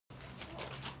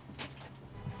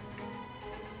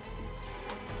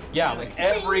Yeah, like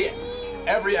every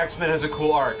X-Men has a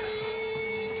cool arc.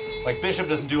 Like Bishop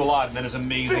doesn't do a lot, and then is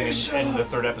amazing in the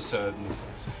third episode.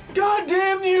 God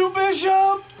damn you,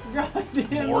 Bishop! God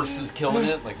damn. Morph is killing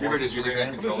it. Like Morph is really good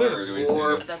controller. Or do we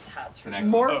Morph. That's hats for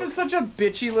Morph is such a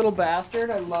bitchy little bastard.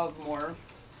 I love Morph.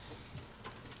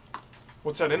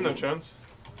 What's that in though, Jones?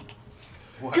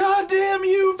 What? God damn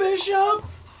you, Bishop!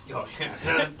 Oh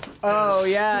yeah. Oh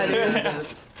yeah.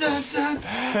 Dun, dun,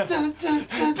 dun, dun, dun,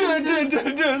 dun, dun,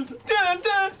 dun, dun, dun,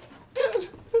 dun.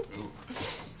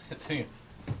 I think it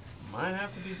might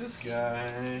have to be this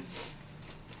guy.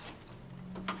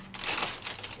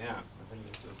 Yeah, I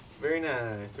think this is very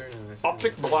nice, very nice.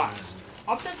 Optic blast.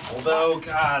 Optic. Although,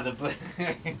 God,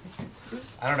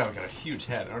 I don't know. I got a huge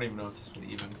head. I don't even know if this would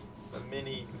even. A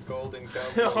mini golden Which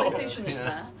cowboy. PlayStation is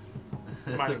that?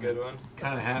 That's a good one.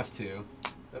 Kind of have to.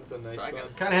 That's a nice So one.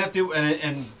 Kind of have to,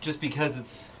 and just because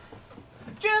it's.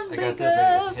 Just I because. got this.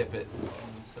 I gotta tip it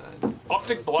inside.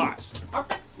 Optic blast.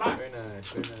 Optic blast. Very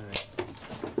nice, very nice.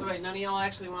 So wait, none of y'all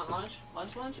actually want lunch?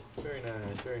 Lunch? Very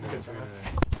nice, very nice, very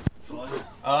nice.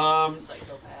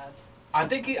 Psychopaths. I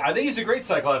think he's a great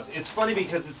Cyclops. It's funny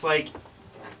because it's like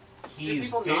he's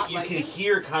people not you like can him?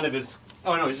 hear kind of his.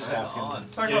 Oh no, he's just asking.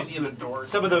 Cyclops is a dork.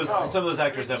 Some of those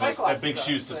actors have Cyclops big sucks,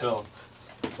 shoes to but- fill.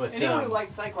 But Anyone who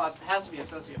likes Cyclops has to be a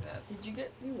sociopath. Did you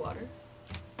get me water?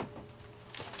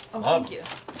 Oh, Love. thank you.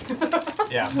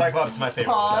 yeah, Cyclops is my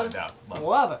favorite. Pause. Without a doubt.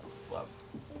 Love it. Love.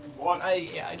 What?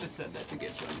 I just said that to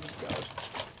get Jones's goat.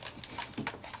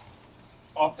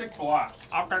 Optic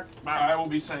blast. I will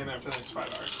be saying that for the next 5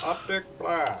 hours. Optic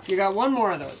blast. You got one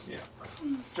more of those. Yeah.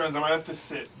 Jones, I might have to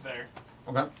sit there.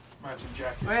 Okay. I might have to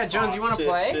jack your Oh yeah, Jones, you want to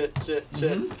play?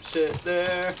 Shit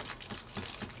there.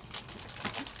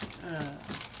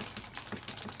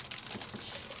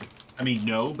 I mean,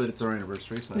 no, but it's our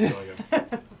anniversary, so that's all I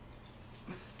got.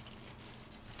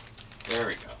 There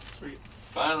we go. Sweet.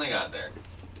 Finally got there.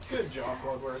 Good job,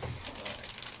 Bloodworth.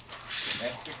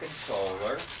 Master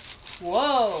controller.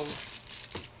 Whoa!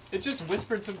 It just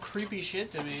whispered some creepy shit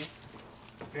to me.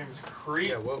 Game's creep.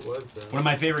 Yeah, what was that? One of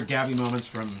my favorite Gabby moments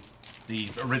from the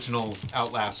original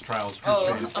Outlast Trials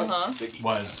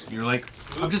was you're like,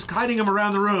 I'm just guiding him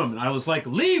around the room, and I was like,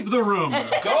 leave the room,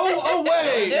 go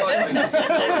away.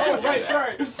 Right,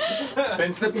 sorry.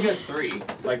 Fence Snippy has 3.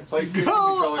 Like, PlayStation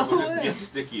controllers will just get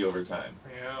sticky over time.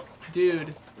 Yeah.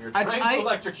 Dude, We were trying to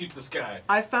electrocute this guy.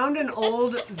 I found an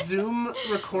old Zoom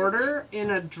recorder in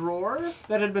a drawer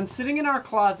that had been sitting in our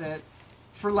closet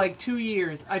for like 2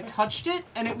 years. I touched it,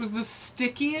 and it was the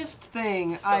stickiest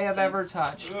thing I have ever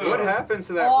touched. Ugh. What happens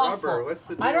to that Awful. rubber? What's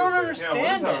the deal I don't with it? understand. Yeah,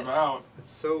 what is that it. about? It's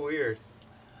so weird.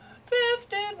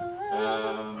 50.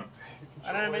 Um,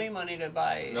 I don't have any money to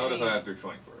buy. Notify after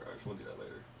 24 hours. We'll do that later.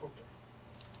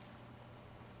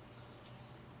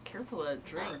 Careful of that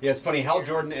drink. Yeah, it's funny. Hal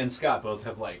Jordan and Scott both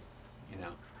have like, you know,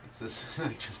 it's this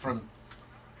just from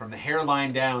the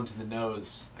hairline down to the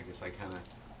nose. I guess I kind of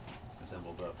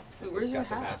resemble both. Wait, where's your Got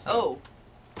the hat? mask on. Oh.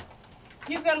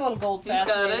 He's got a little gold He's got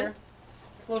fascinator. it.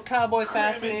 Little cowboy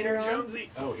fascinator on. Jonesy.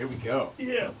 Oh, here we go.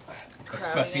 Yeah.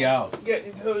 Especial.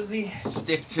 Getting cozy.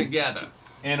 Stick together.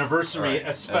 Anniversary Right.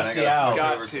 especial.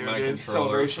 Got Over to, my dude. controller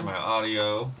Celebration. for my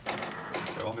audio.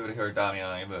 I won't be able to hear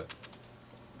Damiani, but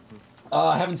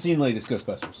I haven't seen latest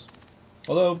Ghostbusters.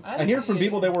 Although I hear from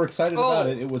people that were excited about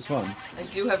it, it was fun. I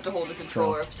do have to hold the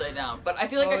controller upside down, but I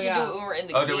feel like I should do it when we're in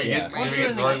the game. do we get, right? do we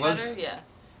get Zorglas? Yeah.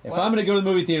 If I'm gonna go to the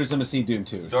movie theaters, I'm gonna see Doom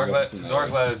 2. Zorglas,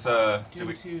 Yeah.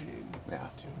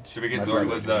 did we get My brother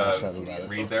did not shout about Zorglas it.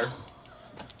 read there?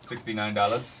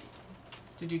 $69.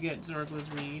 Did you get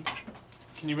Zorgla's read?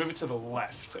 Can you move it to the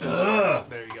left?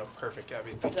 There you go. Perfect,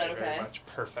 Gabby. Thank that you very okay? much.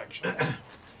 Perfection.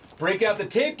 Break out the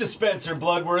tape dispenser,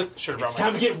 Bloodworth. Should've It's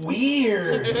brought time to get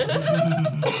weird.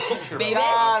 Baby.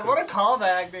 God, what a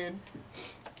callback, dude.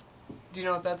 Do you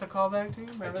know what that's a callback to?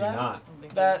 Remember I do that? not.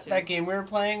 That game we were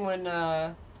playing when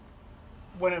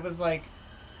it was like,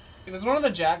 it was one of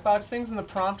the Jackbox things, and the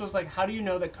prompt was like, how do you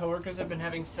know that coworkers have been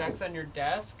having sex on your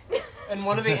desk? And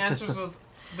one of the answers was,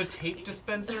 the tape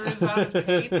dispenser is out of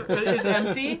tape, or is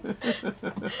empty.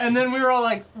 And then we were all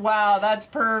like, wow, that's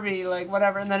pervy, like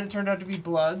whatever. And then it turned out to be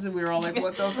Bloods, and we were all like,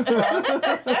 what the fuck?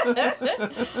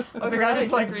 The guy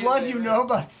was like, Blood, you know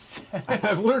about sex.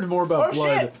 I've learned more about Oh,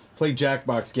 Blood shit. playing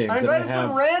Jackbox games I than I invited some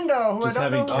have rando who just I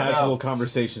don't having know. casual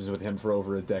conversations with him for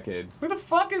over a decade. Who the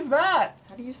fuck is that?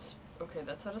 How do you... Okay,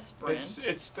 that's how to sprint.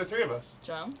 It's the 3 of us.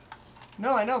 Jump.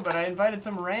 No, I know, but I invited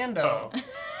some rando. Oh.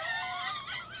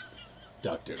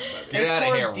 Doctor. Get out of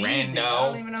Poor here, Deezy. I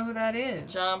don't rando. even know who that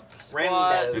is. Jump. Rando.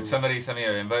 Squat. Did somebody send me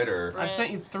an invite or? I've sent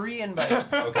you 3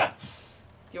 invites. Okay.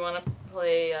 Do you want to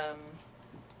play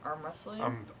Arm wrestling?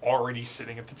 I'm already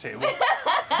sitting at the table. No,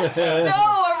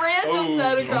 a random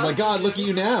Santa Claus. Oh my God! Look at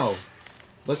you now.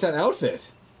 Look at that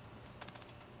outfit.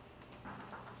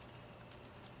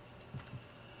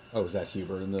 Oh, is that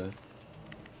Hubert in the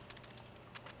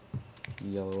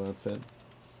yellow outfit?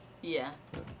 Yeah.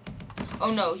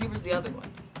 Oh no, he was the other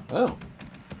one. Oh.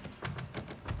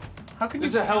 How can This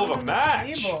is you a hell of put a on the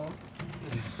match. table?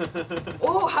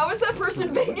 Oh, how is that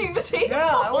person banging the table? Yeah,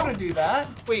 I want to do that.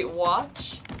 Wait,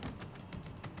 watch?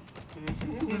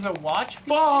 There's a watch.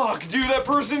 Fuck, dude, that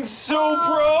person's so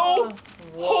pro.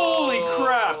 Holy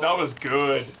crap, that was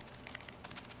good.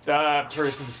 That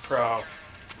person's pro.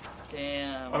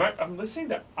 Damn. I'm listening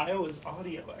to Isla's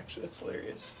audio, actually. That's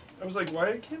hilarious. I was like,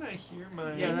 why can't I hear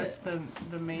my... Yeah, that's the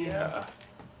main. Yeah.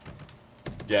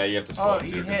 Yeah, you have to Oh, swap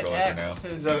you your hit controller for now. X to.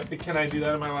 Is that, can I do that?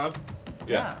 Am I allowed?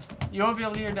 Yeah. You won't be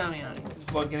able to hear Damiani. Is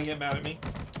Blood gonna get mad at me?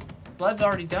 Blood's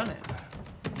already done it.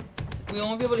 We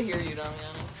won't be able to hear you,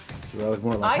 Damiani. You look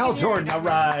more I like can Hal hear Jordan, you.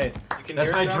 alright. You can That's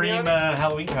hear my it, dream Damian?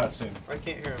 Halloween costume. I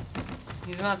can't hear him.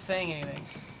 He's not saying anything.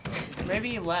 Maybe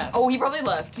he left. Oh, he probably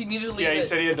left. He needed to leave Yeah, he it.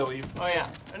 said he had to leave. Oh yeah.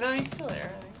 Oh, no, he's still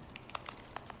there. I think.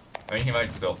 I mean, he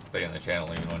might still stay in the channel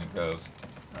even when he goes.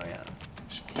 Oh yeah.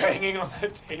 Just banging on the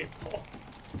table.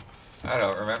 I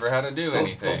don't remember how to do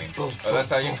anything. Oh,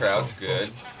 that's how you crouch. Good.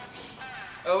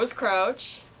 Oh, it's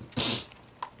crouch.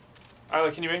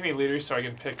 Isla, can you make me leader so I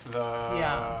can pick the...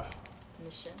 Yeah.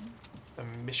 Mission. The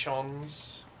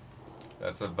missions?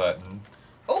 That's a button.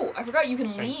 Oh, I forgot you can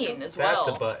Thank lean as That's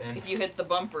well. a button. If you hit the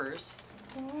bumpers.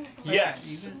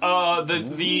 Yes. Yeah,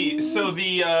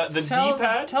 The Tell,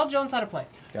 D-pad. tell Jones how to play.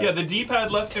 Yeah, the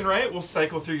D-pad left and right will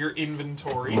cycle through your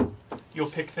inventory. You'll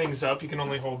pick things up. You can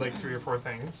only hold like 3 or 4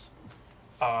 things.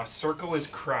 Circle is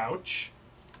crouch.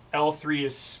 L3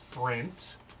 is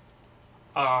sprint.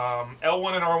 L1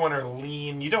 and R1 are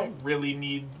lean. You don't really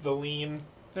need the lean.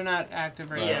 They're not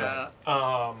active right Yeah.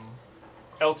 now.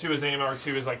 L2 is aim.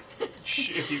 R2 is like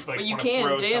if you like But you want to can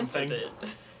throw dance something. a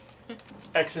bit.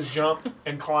 X is jump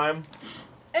and climb.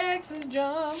 X is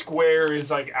jump. Square is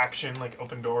like action, like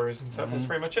open doors and stuff. That's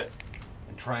pretty much it.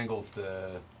 And triangle's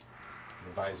the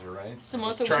visor, right? Samosa,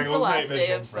 when's the Triangle's night last day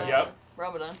vision, of right? Yep.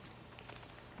 Ramadan?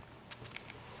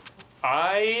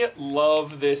 I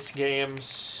love this game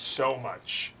so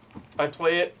much. I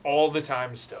play it all the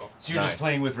time still. So you're Nice. just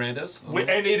playing with randos?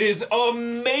 And it is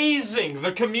amazing.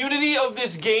 The community of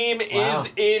this game Wow. is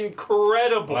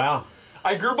incredible. Wow.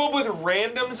 I grew up with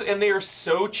randoms and they are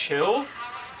so chill.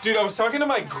 Dude, I was talking to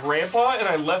my grandpa and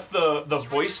I left the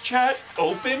voice chat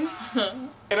open.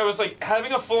 And I was like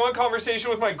having a full-on conversation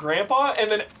with my grandpa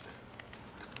and then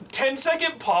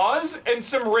 10-second pause and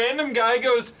some random guy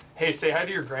goes, "Hey, say hi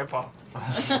to your grandpa."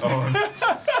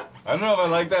 Oh. I don't know if I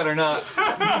like that or not.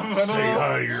 Say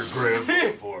hi to your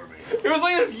grandpa for me. It was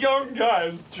like this young guy.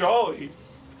 It was jolly.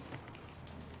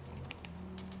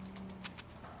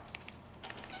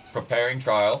 Preparing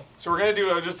trial. So we're gonna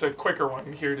do just a quicker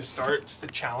one here to start, just a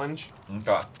challenge.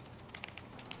 Okay.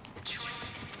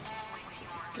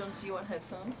 Jones, do you want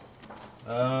headphones?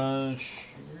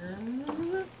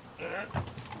 Sure.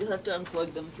 You'll have to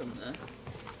unplug them from the...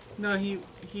 No, he's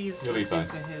You'll be listening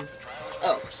fine. to his.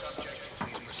 Oh.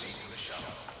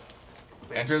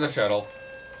 Enter the shuttle.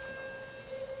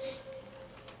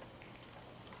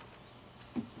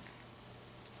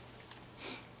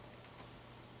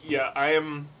 Yeah,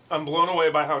 I'm blown away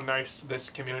by how nice this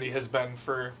community has been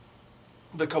for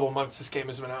the couple months this game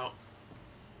has been out.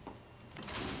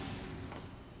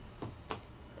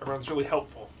 Everyone's really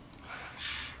helpful.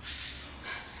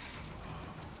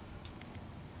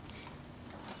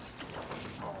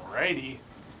 Alrighty.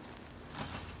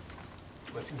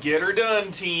 Let's get her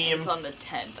done, team. It's on the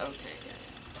 10th. Okay,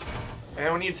 yeah.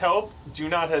 Anyone needs help? Do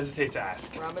not hesitate to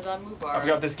ask. Ramadan Mubarak. I've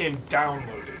got this game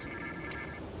downloaded.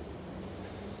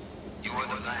 You are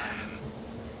the lamb,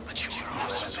 but you are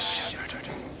also the shepherd.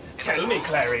 Tell me,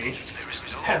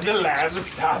 Clarice, have the lamb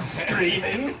stopped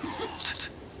screaming?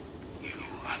 You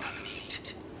are the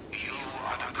meat. You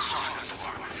are the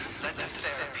carnivore. Let the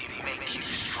therapy make you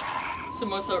strong.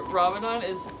 Samosa, Ramadan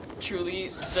is truly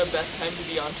the best time to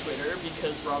be on Twitter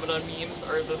because Ramadan memes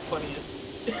are the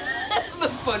funniest, the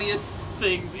funniest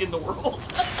things in the world.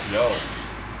 Yo.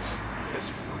 This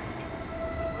freak.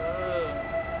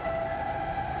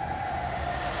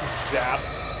 Zap.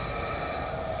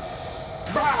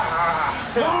 Bah!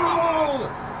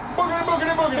 Boogity,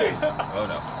 boogity, boogity! Oh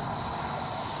no.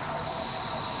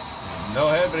 No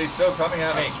head, but he's still coming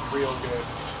at me. That's real good.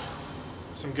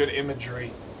 Some good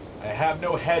imagery. I have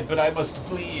no head, but I must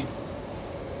bleed.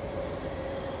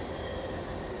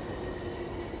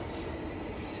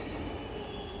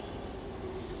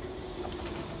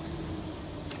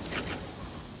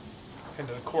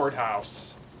 into the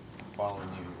courthouse. Following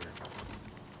you here.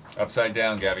 Upside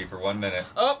down, Gabby, for 1 minute.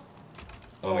 Oh.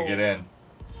 When we get in.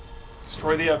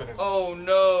 Destroy the evidence. Oh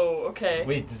no. Okay.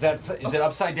 Wait, is it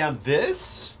upside down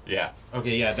this? Yeah.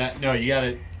 Okay, yeah, no, you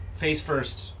gotta face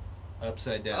first,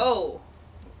 upside down. Oh.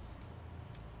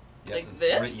 Yeah, Like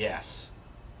this? Yes.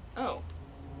 Oh.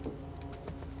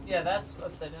 Yeah, that's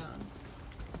upside down.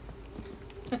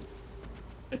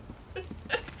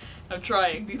 I'm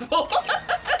trying, people.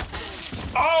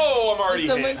 Oh, I'm already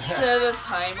Did someone hit. set a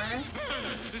timer?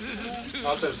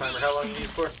 I'll set a timer. How long do you need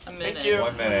for? A minute. Thank you.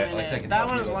 1 minute. Like taking That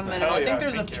one healthy is 1 doses. minute. Hell I yeah, think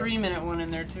there's a thank you. 3-minute one in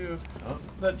there too. Oh.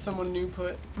 That someone new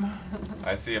put.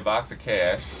 I see a box of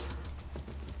cash.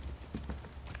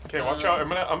 Okay, watch out. I'm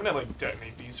gonna like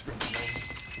detonate these for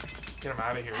demons. Get them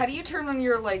out of here. How do you turn on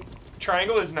your like?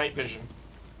 Triangle is night vision.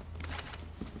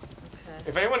 Okay.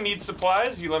 If anyone needs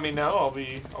supplies, you let me know. I'll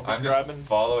be I'm grabbing. just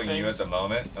following you at things. the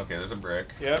moment. Okay, there's a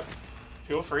brick. Yep.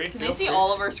 Feel free. Can feel they see free.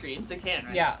 all of our screens? They can,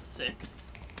 right? Yeah. Sick.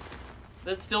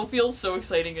 That still feels so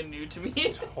exciting and new to me.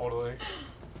 Totally.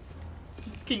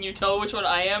 Can you tell which one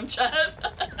I am, Chad?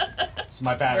 So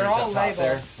my battery's They're all up top labeled.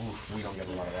 there. Oof, we don't get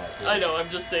a lot of that. do we? I know. I'm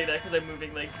just saying that because I'm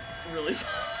moving like really slow.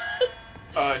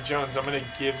 Jones, I'm gonna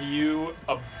give you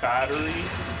a battery.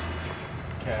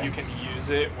 Okay. You can use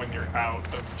it when you're out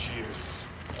of juice.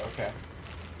 Okay.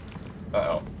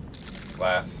 Uh-oh.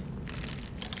 Glass.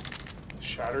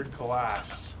 Shattered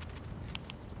Glass.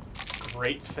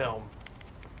 Great film.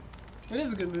 It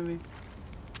is a good movie.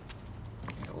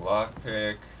 Need a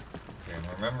lockpick. Okay,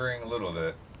 I'm remembering a little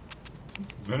bit.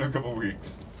 It's been a couple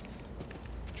weeks.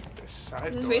 This side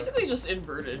This is door. basically just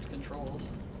inverted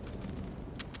controls.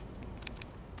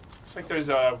 Looks like there's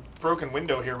a broken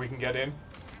window here we can get in.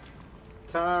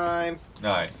 Time.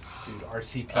 Nice. Dude,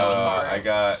 RCP. I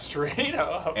got Straight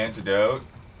up. antidote.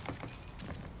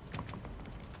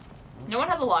 No one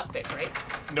has a lockpick, right?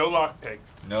 No lockpick.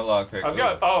 No lockpick. I've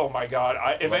got. Oh my god.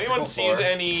 If anyone Electrical sees floor.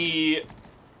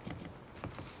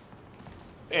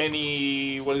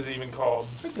 any. What is it even called?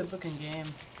 It's a good looking game.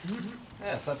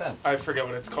 Yeah, it's not bad. I forget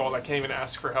what it's called. I can't even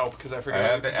ask for help because I I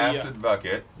forget. have the acid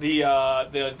bucket.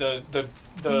 The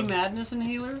D-Madness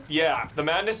Inhaler? yeah, the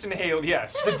Madness Inhaler.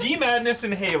 Yes, the D Madness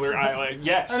Inhaler Island.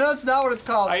 Yes. I know it's not what it's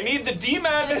called. I need the D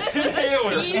Madness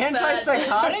Inhaler. D-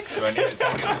 Antipsychotics? Do I need to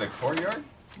take it to the courtyard?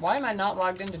 Why am I not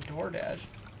logged into DoorDash?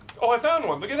 Oh, I found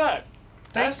one. Look at that.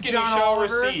 Thanks, Ask and you John shall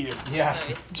Oliver. receive. Yeah.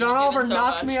 Nice. John You've Oliver given so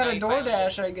knocked much, me out now of you finally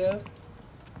DoorDash, get I guess.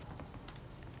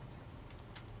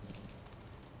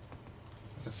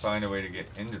 Just find a way to get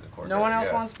into the courtyard. No one else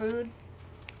yes. wants food?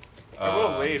 I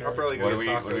will later. I'll probably go What get are we-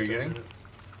 tacos what are we in a getting? minute.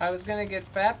 I was gonna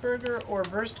get Fatburger or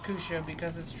Wurstkusche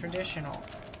because it's traditional.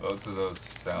 Both of those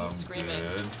sound screaming.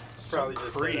 good. So Probably just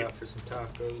creep. head out for some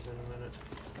tacos in a minute.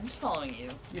 I'm just following you.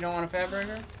 You don't want a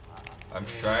Fatburger? I'm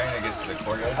trying to get to the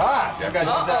courtyard. Ah, some guy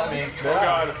Uh-oh. did that me. Oh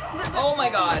god. Oh my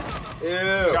god.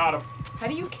 Ew. Got him. How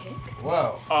do you kick?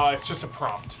 Whoa. It's just a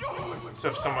prompt. So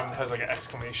if someone has like an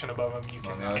exclamation above them, you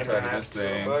can On the other hit side an of this ass.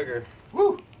 thing. Bugger.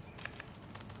 Woo.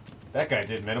 That guy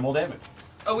did minimal damage.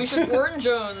 Oh, we should warn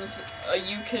Jones.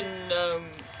 You can.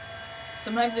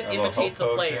 Sometimes it A little imitates a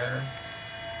health player.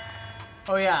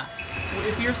 Oh yeah.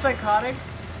 If you're psychotic,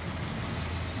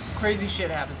 crazy shit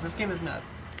happens. This game is nuts.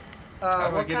 How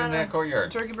do I What get in kind that of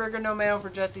courtyard? turkey burger, no mayo for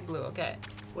Jesse Blue. Okay.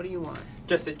 What do you want?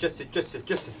 Just blue.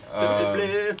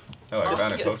 Oh, I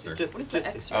found a yes. toaster. Just What is the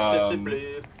X-ray?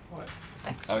 blue.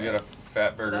 X-ray. I'll get a fat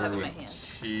That I burger have in my with hand.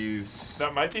 cheese.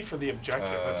 That might be for the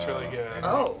objective. That's really good.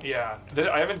 Oh. Yeah.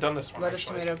 I haven't done this one Lettuce,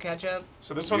 actually. tomato, ketchup.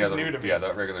 So this one's the, new to me. Yeah,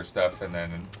 that regular stuff, and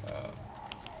then yeah,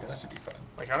 that should be fun.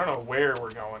 Like I don't know where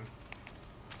we're going,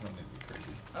 I don't need to be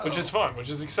crazy. which is fun, which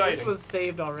is This exciting. was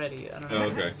saved already. I don't know Oh,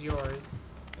 if okay. this is yours.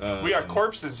 We got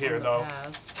corpses here From the though.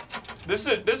 past. This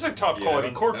is a top Yeah, quality I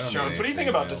don't corpse, need Jones. What do you think anything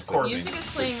about this else. corpse? Music is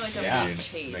playing like a Yeah. beat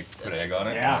chase. Put egg on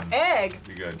it. Yeah. and Egg.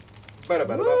 Be good. Ooh,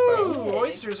 Egg.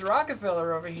 oysters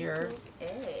Rockefeller over here.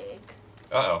 Egg.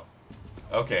 Uh-oh.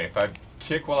 Okay, if I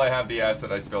kick while I have the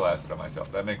acid, I spill acid on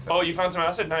myself. That makes sense. Oh, you found some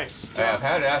acid? Nice. I've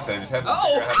had acid, I just haven't Oh!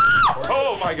 figured out how to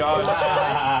Oh my god.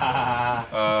 Ah.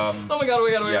 Oh my god, oh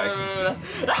my god, oh my Yeah, I god.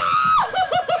 can-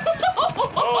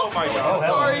 Oh my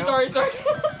god. Sorry.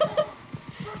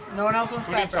 No one else wants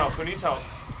Who needs Fatburger. help? Who needs help?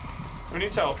 Who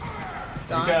needs help?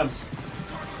 Here he comes.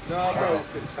 No, I'll probably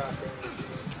just get a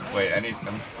taco. Wait,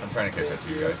 I'm trying to catch up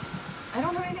to you guys. I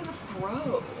don't have anything to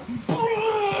throw.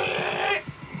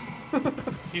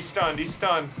 He's stunned. He's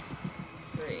stunned.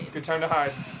 Great. Good time to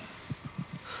hide.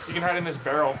 You can hide in this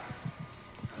barrel.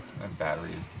 My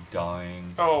battery is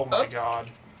dying. Oh my Oops. god.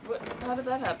 What? How did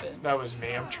that happen? That was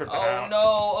me. I'm tripping Oh out. no,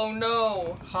 oh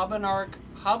no.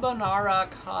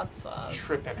 Habanara hot sauce.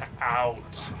 Tripping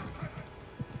out.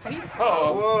 How do you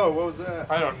Oh, Whoa, what was that?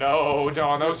 I don't know,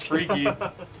 Dawn. That was freaky.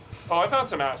 Oh, I found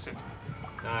some acid.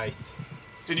 Nice.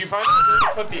 Did you find where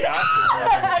to put the acid?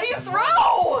 How do you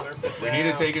throw? We need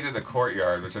to take it to the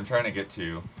courtyard, which I'm trying to get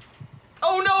to.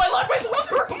 Oh no, I locked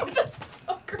myself in the room with this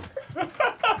fucker.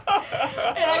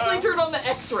 And actually turned on the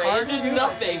X-ray. It did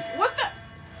nothing. What the?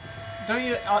 Don't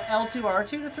you L2 R2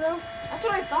 to throw? That's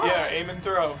what I thought. Yeah, aim and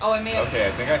throw. Oh, I may have. Okay,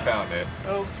 I think I found it.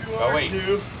 Oh, wait.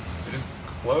 It just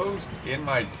closed in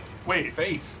my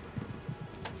face.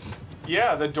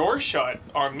 Yeah, the door shut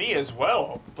on me as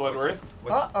well, Bloodworth.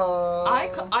 Uh-oh.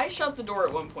 I shut the door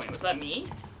at one point. Was that me?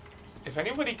 If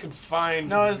anybody could find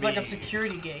No, it was me, like a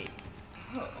security gate.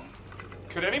 Oh.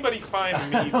 Could anybody find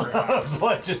me, perhaps?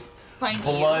 Blood just Find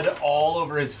blood you. all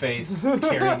over his face,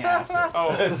 carrying acid. Oh,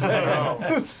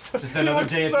 no. Just another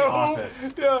day at the office.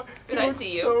 Yeah. Did I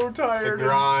see you? So The tired.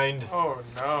 grind. Oh,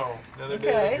 no. Another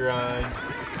day of the grind.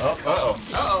 Oh, uh-oh.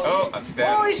 Uh-oh. Oh, I'm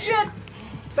stabbed. Holy shit!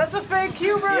 That's a fake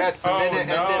Huber! Yes, the Oh, minute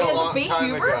no. ended He a has a long fake time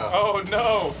Huber? ago. Oh,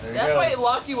 no. There he That's why it goes.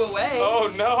 locked you away.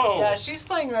 Oh, no. Yeah, she's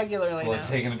playing regularly Blood now.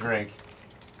 taking a drink.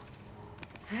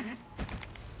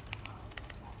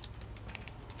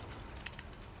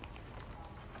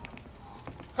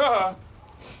 Haha.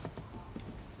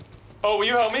 Oh, will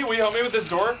you help me? Will you help me with this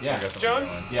door? Yeah. I got something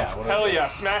Jones? going. Yeah. What Hell yeah,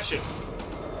 smash it.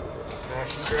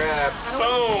 Smash and grab.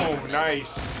 Boom.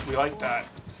 Nice. We like that.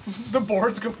 The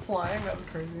boards go flying. That was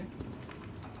crazy.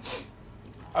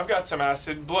 I've got some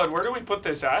acid. Blood, where do we put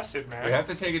this acid, man? We have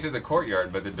to take it to the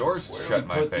courtyard, but the door's Where shut do in we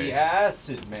my put face. the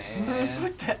acid, man?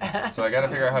 What the ass? So I gotta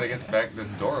figure out how to get back this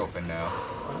door open now.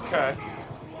 Okay.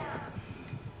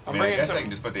 I I'm mean, I bringing guess some... I can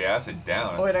just put the acid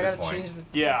down Oh wait, I at this gotta point. change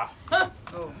the Yeah.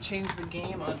 change the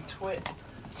game on Twitch.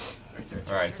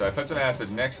 Alright, so I put some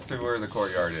acid next to where the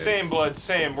courtyard is. Same, Blood,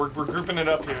 same. We're grouping it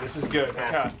up here. This is good. Okay.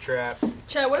 Acid trap.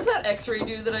 Chad, what does that X-ray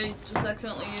do that I just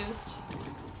accidentally used?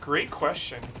 Great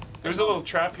question. There's a little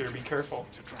trap here. Be careful.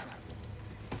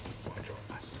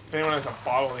 If anyone has a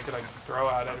bottle, they could like throw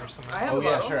at it or something. I have Oh a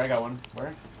yeah, bottle. sure. I got one.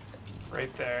 Where?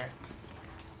 Right there.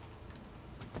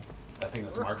 That thing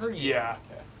that's Where marked. are you? Yeah.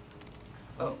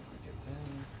 Oh.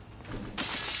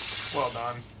 Well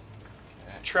done.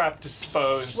 Trap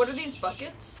disposed. What are these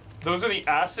buckets? Those are the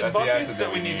acid That's the buckets acid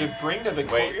that we need to bring to the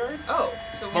Wait. courtyard. Oh,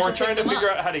 so we But we're should trying to pick them figure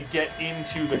up. out how to get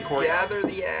into the courtyard. Gather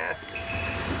the acid.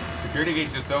 Security gate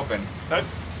just opened.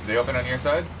 That's They open on your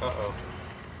side? Uh-oh.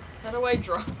 How do I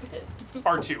drop it?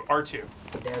 R2. R2.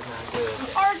 That's not good.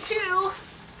 R2!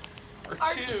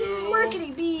 R2.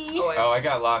 Marketing B! Oh, Oh, I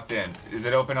got locked in. Is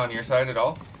it open on your side at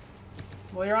all?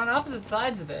 Well, you're on opposite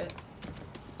sides of it.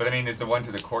 But I mean, is the one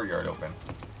to the courtyard open?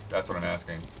 That's what I'm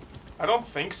asking. I don't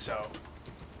think so.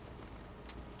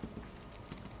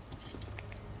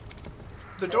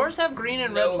 The doors have green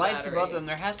and No red lights battery. above them.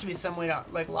 There has to be some way to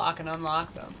like lock and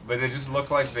unlock them. But they just look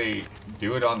like they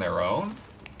do it on their own?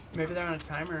 Maybe they're on a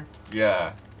timer.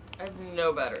 Yeah. I have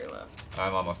no battery left.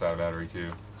 I'm almost out of battery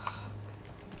too.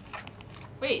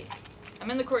 Wait, I'm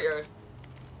in the courtyard.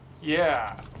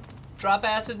 Yeah. Drop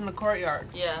acid in the courtyard.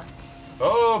 Yeah.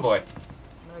 Oh boy.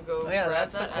 I'm gonna go Oh, yeah, grab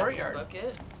that's the that acid courtyard.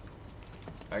 bucket.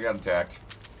 I got attacked.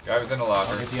 I was in the I'll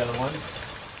locker. get the other one.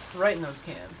 Right in those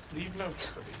cans. Leave notes,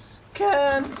 please.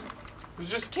 Cans! It was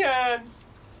just cans.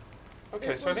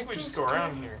 Okay, so I think we just go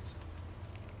around here.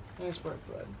 Nice work,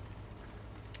 bud.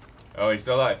 Oh, he's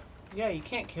still alive. Yeah, you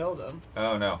can't kill them.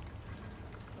 Oh no.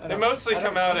 They mostly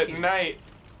come out at night.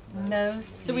 No.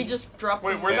 So we just drop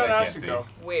Wait, them where'd Yeah, that I can't acid see. go?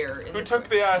 where? In Who took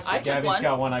the acid? I took Gabby's one.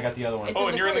 got one. I got the other one. It's Oh, in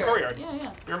and the you're in the courtyard. Yeah,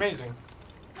 yeah. You're amazing.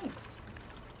 Thanks.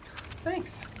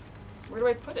 Thanks. Where do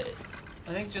I put it?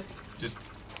 I think just Just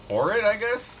pour it, I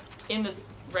guess? In this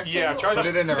rectangle? Yeah, try Put to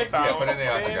it in the thick yeah, put it in the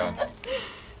fountain.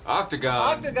 octagon.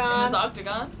 Octagon. In this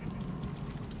octagon. octagon?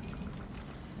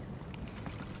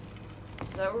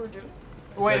 Is that what we're doing?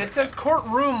 Wait, it says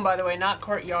courtroom, by the way, not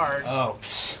courtyard. Oh.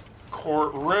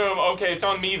 Courtroom. Okay, it's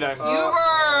on me then. Huber!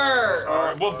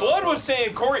 Alright, well, Blood was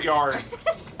saying courtyard.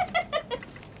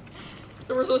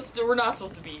 So we're not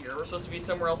supposed to be here. We're supposed to be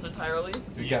somewhere else entirely.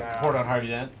 We Yeah. got poured on Harvey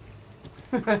Dent.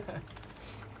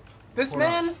 This Pour it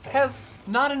on man his face. has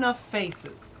not enough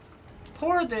faces.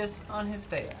 Pour this on his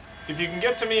face. If you can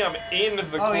get to me, I'm in the Oh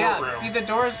courtroom. yeah, see the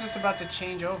door is just about to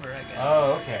change over, I guess.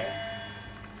 Oh, okay.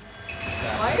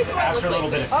 Why do I After look a little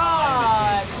like bit of this?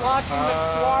 Ah, blocking the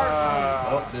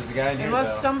courtroom. Oh, there's a guy in here.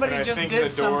 Unless though. somebody And I just think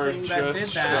did the door something that just did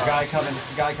There's a that. guy coming.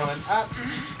 A guy coming. Ah,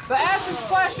 The acid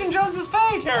splashed in Jones's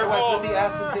face! Careful. put the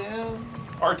acid down.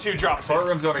 R2 drops it.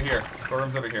 Courtroom's over here.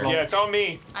 Courtroom's over here. Yeah, it's on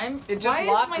me. It just Why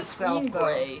locked is my itself, screen though.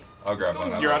 gray? I'll grab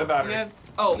one. You're out of battery. You have,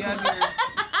 Oh. you have your...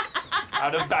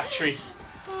 Out of battery.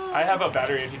 I have a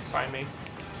battery if you can find me.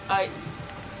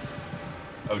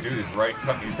 Oh, dude is right.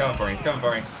 He's coming for me. He's coming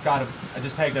for me. Got him. I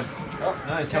just pegged him. Oh,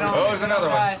 nice. Oh, there's another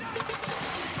one.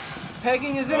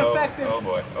 Pegging is ineffective. Oh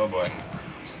boy. Oh boy.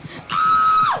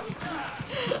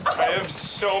 I have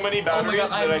so many batteries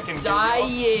that I can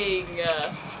dying.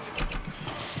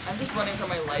 I'm just running for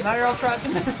my life. Now you're all trapped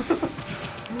in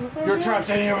there. You're trapped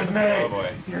in here with me. Oh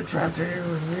boy. You're trapped in here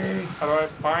with me. How do I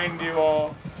find you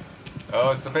all?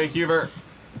 Oh, it's the fake Huber.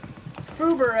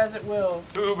 Fuber, as it will.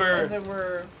 Fuber. As it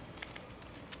were.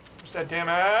 Where's that damn?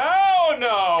 Oh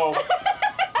no!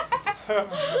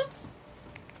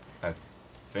 I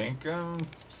think I'm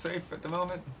safe at the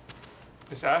moment.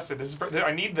 This acid. This is.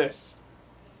 I need this.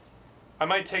 I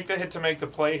might take the hit to make the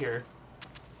play here.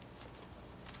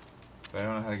 But I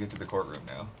don't know how to get to the courtroom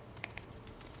now.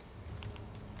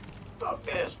 Fuck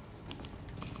this.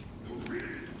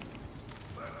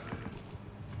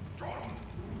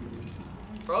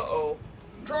 Uh-oh.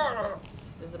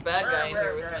 There's a bad guy in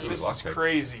here with me. This is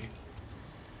crazy.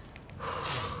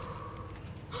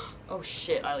 Oh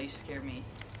shit, Ali, you scared me.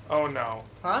 Oh no.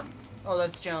 Huh? Oh,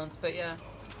 that's Jones, but yeah.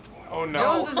 Oh no.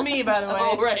 Jones is me, by the way.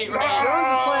 Oh, right. Jones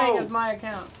is playing as my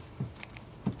account.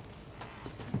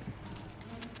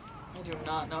 I do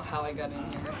not know how I got in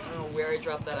here. I don't know where I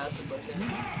dropped that acid bucket.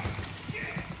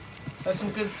 That's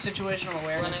some good situational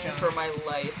awareness, Running Jones. for my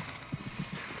life.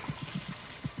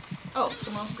 Oh,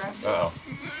 someone else grabbed it. Uh-oh.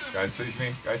 Guy sees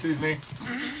me. Guy sees me.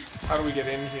 How do we get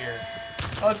in here?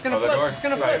 Oh, it's gonna flip. It's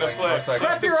gonna flip. Flip.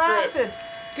 Flip the your script. acid.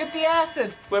 Get the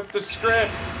acid. Flip the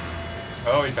script.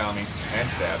 Oh, he found me. And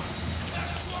stabbed.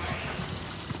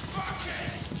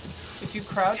 If you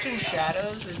crouch in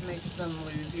shadows, it makes them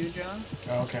lose you, Jones.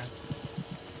 Oh, okay.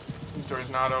 The door's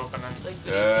not opening. Like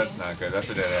That's not good. That's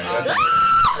a dead end.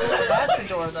 That's a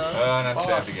door, though. Oh, not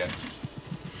stabbed again.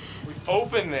 We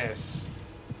open this.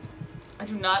 I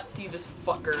do not see this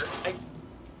fucker. I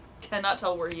cannot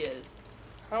tell where he is.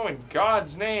 How in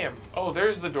God's name? Oh,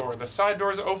 there's the door. The side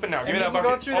door's open now. Give me that you can go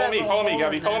bucket. through Follow that me, little follow me, hole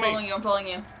Gabby. in Follow I'm me. following you, I'm following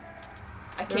you.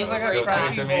 I can't There's like look a right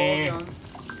Chase crouching me. hole, Jones.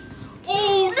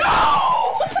 Oh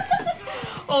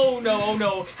no! Oh no, oh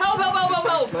no. Help, help, help, help,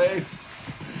 help! Place.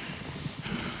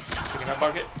 Taking that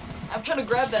bucket. I'm trying to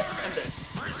grab that. I'm dead.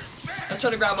 I was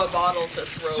trying to grab a bottle to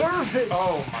throw. Service.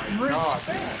 Oh my God.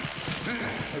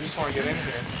 Respect. I just want to get in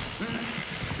here.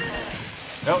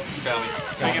 Nope, you found me.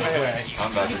 Taking the hit.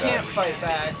 I'm about You to can't die. fight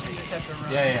back. You just have to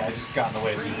run. Yeah, I just got in the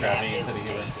way so you grabbed me instead of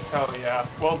healing. Hell yeah.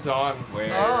 Well done.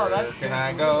 Where Oh, that's can good.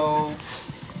 I go?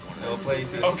 No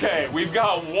places. Okay, we've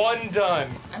got one done.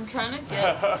 I'm trying to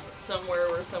get somewhere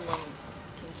where someone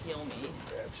can heal me.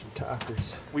 Grab some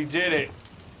talkers. We did it.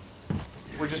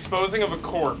 We're disposing of a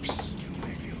corpse.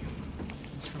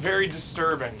 It's very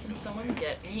disturbing. Can someone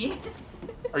get me?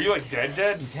 Are you like dead?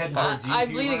 He's heading towards you. I'm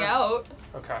bleeding out.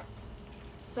 Okay.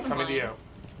 Is that a Coming to mine? you.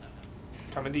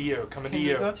 Coming to you. Coming to Can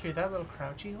you go you. through that little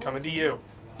crouchy hole? Coming to you.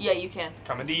 Yeah, you can.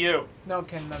 Coming to you. No,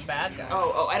 can the bad guy?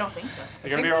 Oh, I don't think so. You're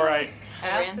gonna be alright.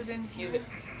 I ran Acid in through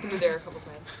there a couple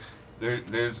times.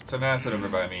 There's some acid over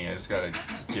by me. I just gotta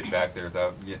get back there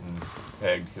without getting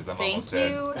pegged because I'm Thank almost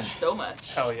dead. you so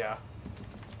much. Hell yeah.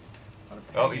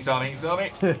 Oh, he saw me. He saw me.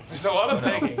 There's a lot of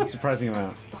pegging. Surprising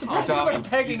amount. Surprising saw amount me. of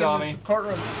pegging You saw in this me.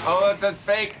 courtroom. Oh, that's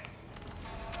fake.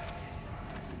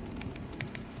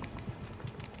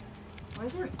 Why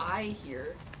is there an eye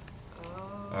here?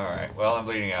 Oh. All right. Well, I'm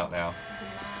bleeding out now. There's a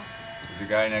map. There's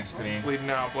a guy next to me. Blood's bleeding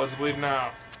out. Blood's bleeding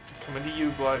out. Coming to you,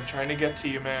 blood. Trying to get to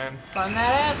you, man. Find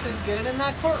that acid. Get it in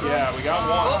that courtroom. Yeah, we got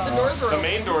Oh, one. the doors are The open.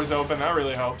 main door's open. That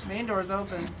really helps. Main door's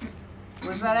open.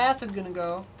 Where's that acid gonna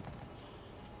go?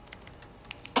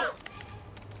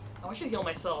 Oh, I should heal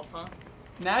myself, huh?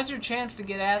 Now's your chance to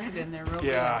get acid in there, real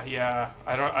quick. Yeah.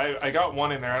 I got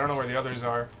one in there. I don't know where the others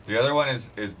are. The other one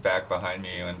is back behind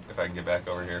me, and if I can get back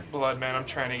over here. Blood, man. I'm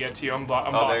trying to get to you. I'm Oh,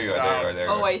 there boxed you go. out. There you are. There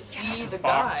you Oh, are. I see the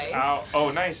Boxed guy. out. Oh,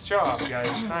 nice job,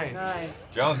 guys. Nice. Nice.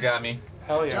 Jones got me.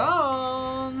 Hell yeah.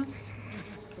 Jones.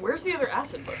 Where's the other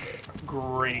acid bucket?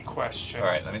 Great question. All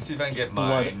right. Let me see if I can get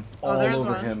Blood mine. all there's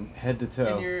over one. him, head to And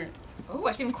toe. you're... Oh,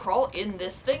 I can crawl in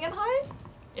this thing and hide?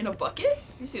 In a bucket?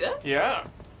 You see that? Yeah.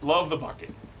 Love the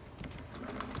bucket.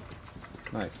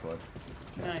 Nice, Blood.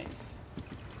 Nice.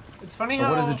 It's funny Oh, how...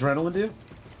 what does adrenaline do?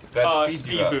 That speeds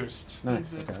Speed you up. boost.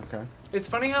 Nice. Mhm. Okay. It's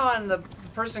funny how on the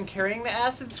person carrying the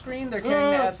acid screen, they're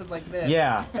carrying the acid like this.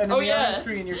 Yeah. And then Oh, the yeah. other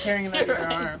screen, you're carrying it under You're your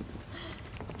right. arm.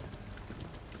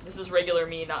 This is regular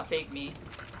me, not fake me.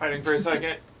 Hiding for a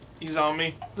second. He's on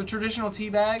me. The traditional tea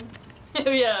bag.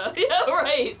 yeah,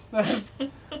 right.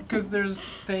 Because there's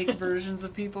fake versions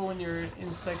of people when you're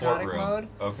in psychotic Courtroom. mode.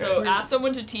 Okay. So ask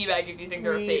someone to teabag if you think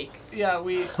they're We- fake. Yeah,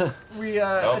 we Oh,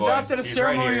 boy. adopted a He's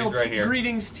right here, ceremonial he's right here.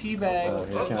 greetings tea bag. Oh,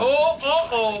 here it comes.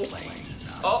 Oh.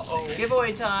 Uh-oh.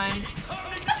 Giveaway time.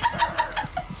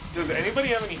 Does anybody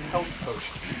have any health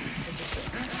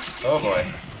potions? Oh boy.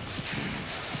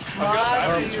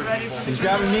 Are you ready for He's the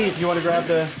grabbing me if you want to grab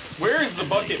the... Where is the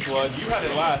bucket, Blood? You had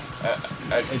it last.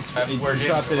 We're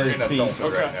dropped it at his feet. assaulted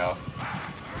right Okay. now.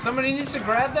 Somebody needs to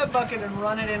grab that bucket and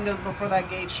run it into before that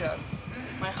gate shuts.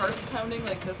 My heart's pounding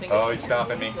like the thing Oh, is he's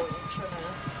stopping me. so I'm trying to...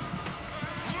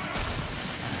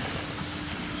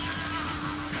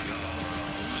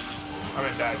 I'm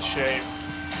in bad shape.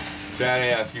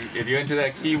 Yeah, if you enter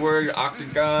that keyword,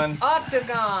 Octagon,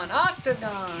 Octagon,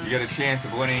 Octagon. you get a chance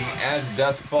of winning As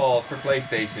Dusk Falls for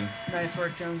PlayStation. Nice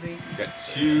work, Jonesy. You got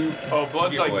 2. Oh,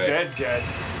 Blood's like giveaway. dead.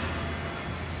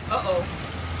 Uh-oh.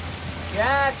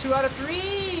 Yeah, 2 out of 3.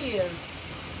 Nice.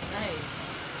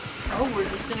 Oh, we're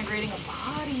disintegrating a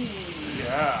body.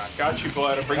 Yeah, got you,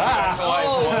 Blood. I'm bringing you back to life,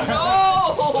 Oh, Blood. no!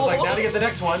 I was like, now to get the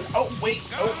next one. Oh, wait.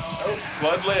 Oh.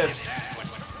 Blood lives.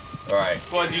 Alright.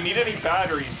 Blood, do you need any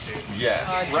batteries, dude? Yeah.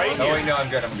 Right Oh, here. wait, no, I'm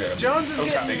good. Jones is Okay.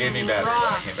 getting They gave me batteries when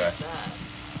I rocked. came back.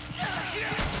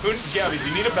 Gabby, do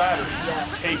you need a battery?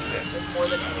 Yes. Take this. More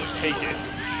than any. Take it.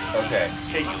 Okay.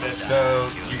 Take this. So,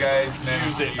 you guys managed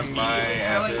Use to it use my immediately.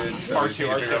 acid. So R2, we should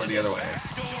figure out what R2. the other one is.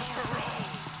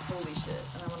 Holy shit.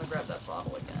 And I want to grab that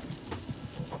bottle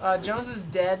again. Jones is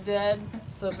dead.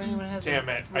 So if anyone has Damn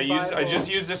a it. I just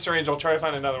used this syringe. I'll try to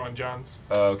find another one, Johns.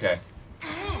 Okay.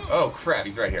 Oh, crap.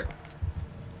 He's right here.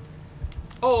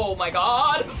 Oh my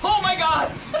god! Oh my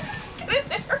god! Get in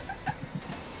there!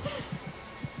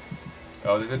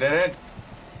 Oh, there's a dead end.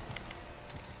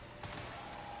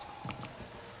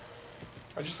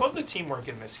 I just love the teamwork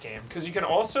in this game, because you can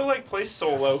also, like, play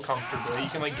solo comfortably. You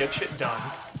can, like, get shit done.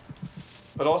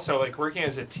 But also, like, working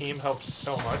as a team helps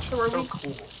so much. So It's are so we-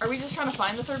 cool. Are we just trying to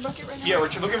find the third bucket right now? Yeah, we're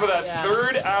looking for that Yeah.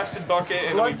 third acid bucket, and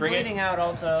then we Blood's bring bleeding it. out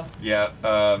also.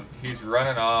 Yeah, he's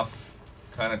running off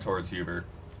kind of towards Huber.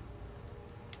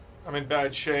 I'm in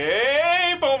bad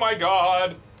shape. Oh my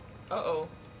god. Uh-oh.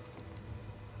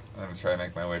 I'm gonna try to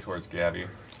make my way towards Gabby.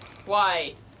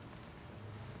 Why?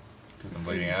 Because I'm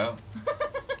bleeding out.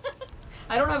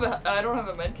 I don't have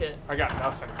a med kit. I got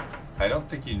nothing. I don't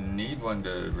think you need one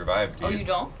to revive, do Oh, you? you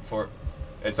don't?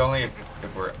 It's only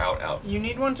if we're out. You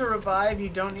need one to revive. You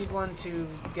don't need one to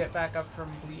get back up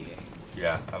from bleeding.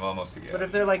 Yeah, I'm almost to get. But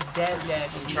if they're like dead,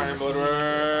 you Trying need blood one.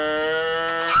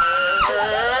 work.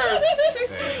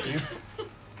 Thank you.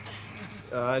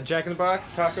 Jack in the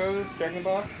Box, tacos, Jack in the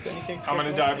Box, anything? I'm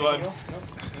gonna particular? die, Blood. Nope.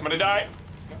 I'm gonna die.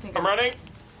 I'm running.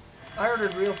 I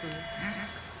ordered real food.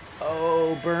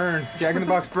 Oh, burn. Jack in the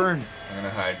Box, burn. I'm gonna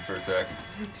hide for a sec.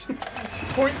 It's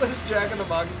pointless Jack in the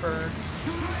Box burn.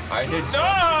 I hit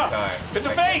Ah! 2 times. It's a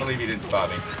I fake! can't believe he didn't spot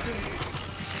me.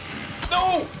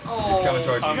 No! Oh. He's coming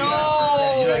towards you.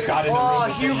 No! You like got in the room. Oh,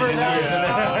 with Huber, me,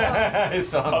 that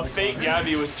It's on. A fake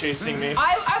Gabby was chasing me.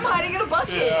 I'm hiding in a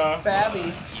bucket! Yeah.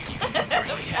 Fabby.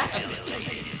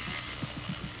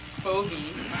 Bogey.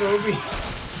 Bobby.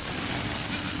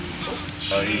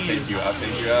 Oh, he picked you up,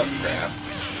 Crap.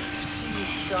 You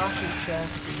shot your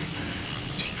chest.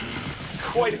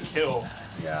 Quite a kill.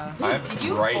 Yeah. I'm Did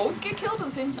you right. both get killed at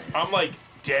the same time? I'm like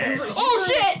dead. Oh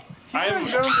shit! I'm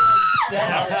Jones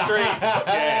I'm straight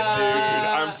dead, dude.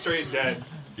 I'm straight dead.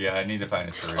 Yeah, I need to find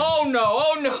a syringe. Oh no,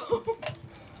 oh no!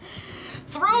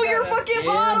 Throw your fucking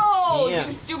bottle! You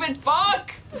Intense. stupid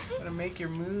fuck! Gotta make your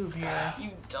move here.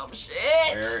 You dumb shit!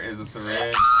 Where is the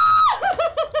syringe?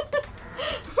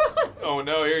 Oh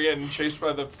no, you're getting chased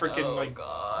by the freaking Oh like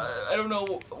god. I don't know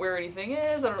where anything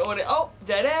is. I don't know what it. Oh,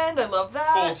 dead end. I love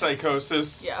that. full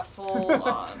psychosis. Yeah, full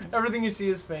on. Everything you see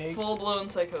is fake. Full blown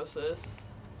psychosis.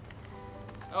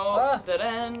 Oh, Ah. dead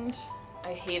end.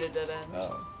 I hate a dead end.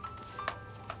 Oh.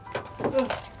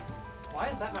 Why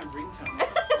is that my ringtone?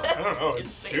 I don't know, it's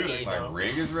insane. soothing My though.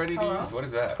 rig is ready to use? What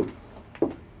is that?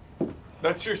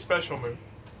 That's your special move.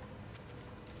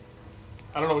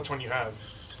 I don't know which one you have.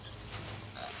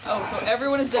 Oh, so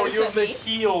everyone is dead Oh, you have except the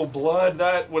me? heal, Blood.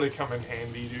 That would have come in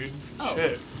handy, dude. Oh.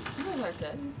 Shit. You guys aren't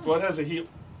dead. You're fine. Blood has a heal.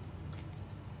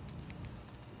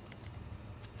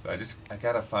 So I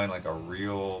gotta find like a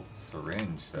real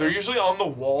syringe. So. They're usually on the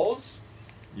walls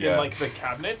yeah. in like the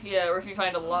cabinets. Yeah, or if you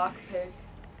find a lock pick.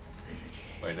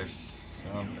 Wait, there's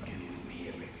something.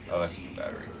 Oh, that's just a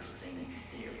battery.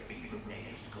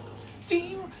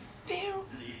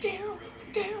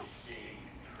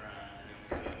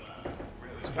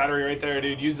 There's a battery right there,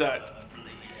 dude. Use that.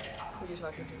 Who are you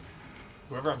talking to?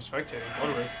 Whoever I'm spectating.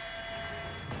 Blood with.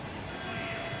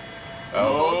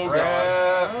 Oh, Oh,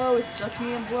 crap! Oh, it's just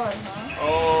me and blood, huh?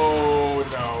 Oh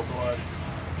no, Blood.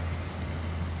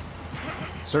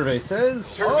 Survey says.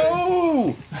 Survey.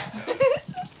 Oh!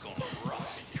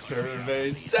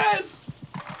 Survey says.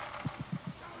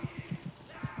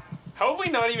 How have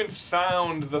we not even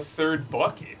found the third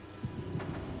bucket?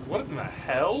 What in the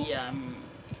hell? Yeah.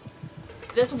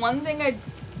 There's one thing I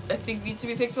think needs to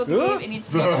be fixed about the game. It needs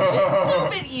to be a little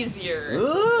bit easier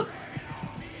to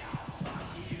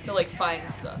like find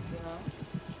stuff, you know?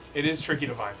 It is tricky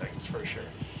to find things for sure.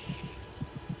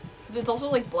 Because it's also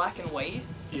like black and white.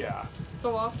 Yeah.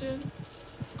 So often.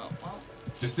 Oh well.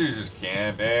 This dude's just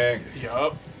camping.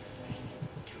 Yup.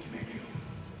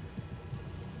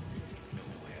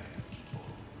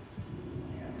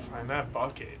 Find that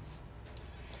bucket.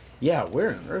 Yeah,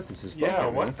 where on earth is this bucket? Yeah,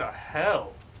 what man? the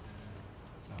hell?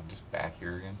 I'm just back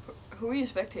here again. Who are you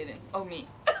spectating? Oh, me.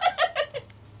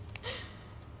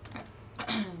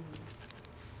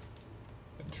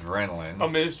 Adrenaline. Oh,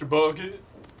 Mr. Bucket.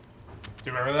 Do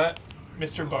you remember that?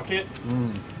 Mr. Bucket?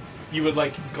 You would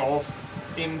like golf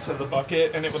into the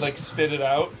bucket and it would like spit it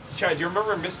out. Chad, do you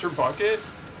remember Mr. Bucket?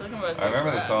 I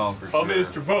remember the song for sure. Oh,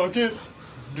 Mr. Bucket.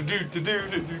 Do do do do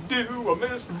do do do. Oh,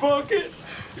 Mr. Bucket.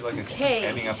 I feel like it's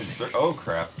ending up in oh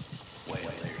crap.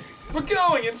 We're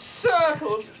going in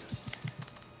circles.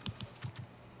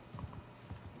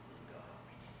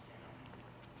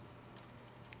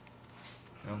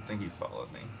 I don't think he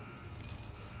followed me.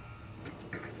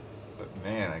 But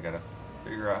man, I gotta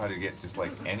figure out how to get just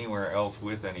like anywhere else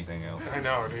with anything else. I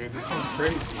know, dude. This one's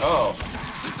crazy. Oh.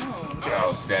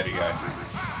 Oh, stabby guy.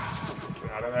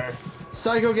 Get out of there.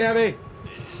 Psycho Gabby!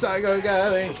 Psycho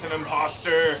Gabby! It's an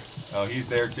imposter. Oh, he's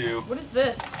there too. What is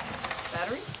this?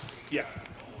 Battery? Yeah.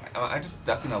 I just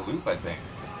stuck in a loop, I think.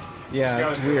 Yeah,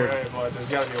 There's it's gotta be weird. a way, bud. There's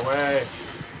gotta be a way.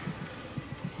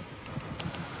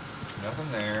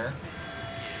 Nothing there.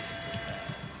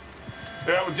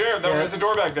 Yeah, Jared, there was a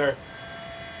door back there.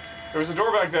 There was a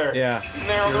door back there. Yeah. In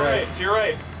there on the right. To your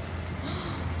right.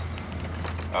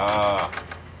 Ah.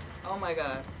 Oh my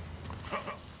god.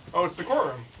 Oh, it's the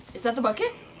courtroom. Is that the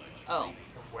bucket? Oh.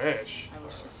 I wish. I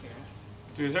was just here.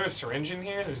 Dude, is there a syringe in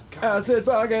here? There's Acid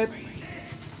bucket!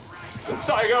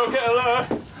 Psycho killer!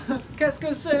 Qu'est-ce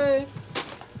que c'est?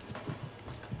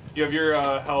 You have your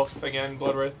health again,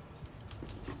 Bloodwraith.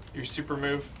 Your super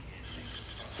move.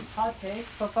 Hot take.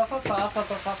 Fa fa fa fa fa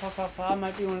fa fa fa fa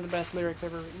might be one of the best lyrics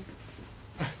ever written.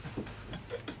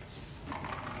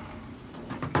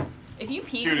 If you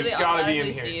peek, Dude, do it's they gotta be in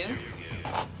automatically see here. you?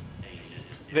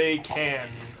 They can,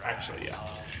 actually, yeah.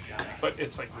 But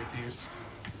it's like reduced.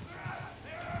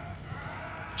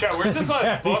 Chat, where's this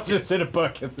last He's bucket? just in a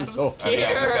bucket this whole time.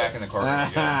 Yeah, I'm back in the corner.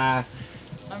 again.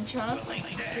 I'm trying to think.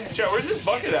 Chat, where's this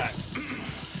bucket at?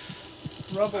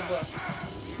 Rubble butt.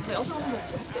 They also have a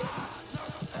weapon.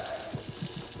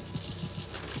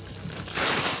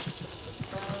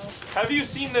 Have you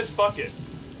seen this bucket?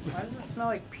 Why does it smell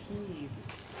like peas?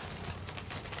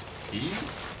 Peas?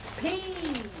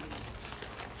 Peas!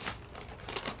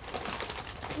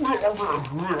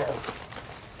 Oh,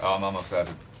 I'm almost out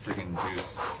of freaking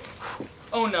juice.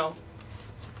 Oh no.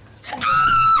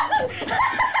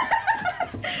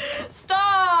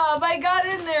 Stop! I got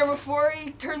in there before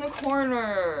he turned the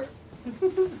corner.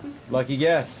 Lucky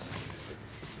guess.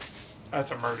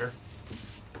 That's a murder.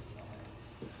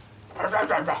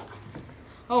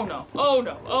 Oh no. Oh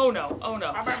no. Oh no. Oh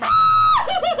no.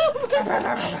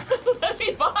 Let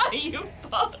me by you,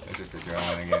 fuck. It's just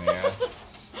adrenaline again, yeah.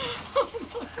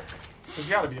 There's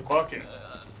gotta be a bucket.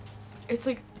 It's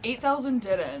like 8,000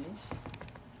 dead ends.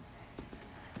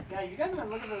 Yeah, you guys have been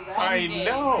looking at that. I Game.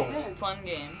 know. Fun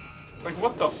game. Like,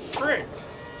 what the frick?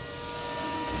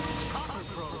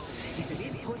 Is an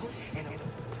input and an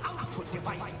output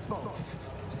device both.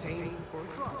 Same for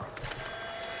drugs.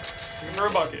 Give her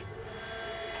a bucket.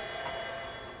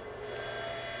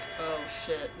 Oh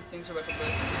shit. These things are about to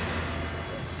break.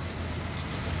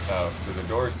 Oh, so the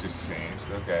doors just changed.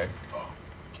 Okay.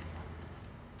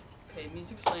 Okay,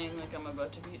 music's playing like I'm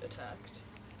about to be attacked.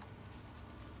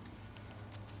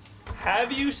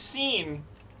 Have you seen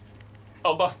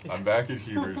a bucket? I'm back at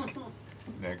Huber's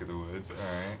neck of the woods. All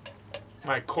right.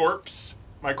 My corpse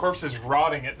is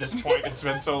rotting at this point. It's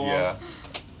been so long. Yeah.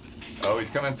 Oh, he's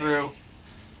coming through.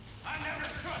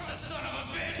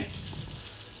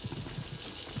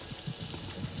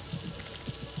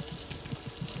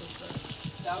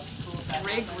 That would be cool if that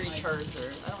Rig happened, like,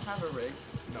 recharger. I don't have a rig.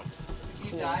 No.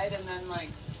 if you died and then like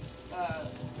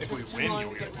If took we too win, long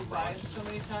you'll to get get one revived so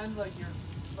many times, like you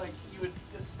would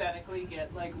aesthetically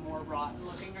get like more rotten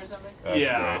looking or something. That's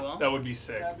yeah, great. that would be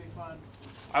sick. That'd be fun.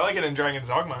 I like it in Dragon's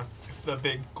Dogma. If the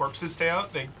big corpses stay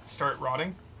out, they start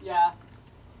rotting. Yeah.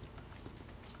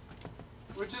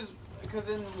 Which is because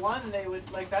in one they would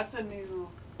like that's a new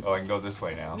Oh, I can go this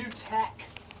way now. new tech.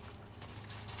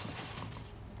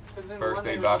 'Cause in First one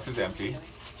they aid would box just is be empty. any-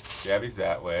 Gabby's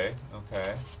that way.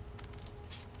 Okay.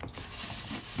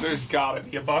 There's gotta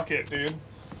be a bucket, dude.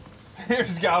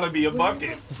 There's gotta be a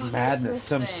bucket. Madness,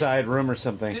 some side room or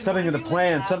something. Something in the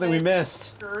plan, something we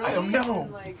missed. I don't know.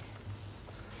 Like,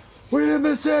 We didn't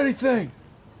miss anything.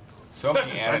 So That's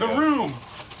many inside the anecdotes. room.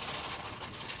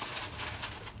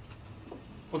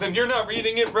 Well, then you're not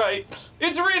reading it right.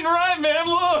 It's written right, man.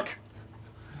 Look.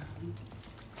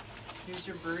 here's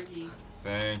your birdie.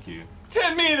 Thank you.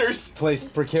 10 meters.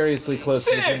 Placed precariously close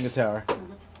to the Jenga 6. tower.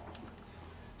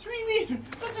 3 meters.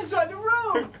 That's inside the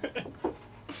room.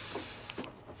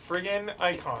 Friggin'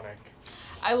 iconic.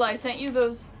 I sent you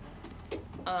those.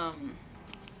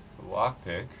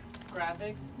 Lockpick.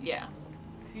 Graphics. Yeah,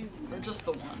 Phew. or just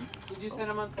the one. Did you send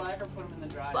them on Slack or put them in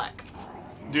the drive? Slack.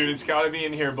 Dude, it's gotta be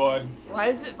in here, bud. Why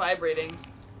is it vibrating?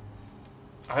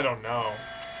 I don't know.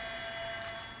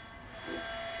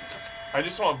 I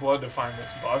just want Blood to find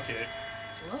this bucket.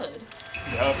 Blood.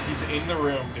 Yup, he's in the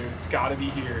room, dude. It's gotta be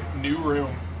here. New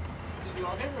room. Did you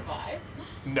all get revived?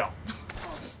 No.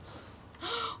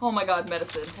 Oh my god,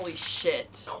 medicine. Holy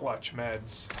shit. Clutch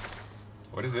meds.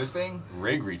 What is this thing?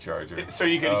 Rig recharger. So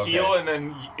you can Okay. heal and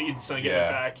then instantly get Yeah.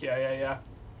 it back. Yeah.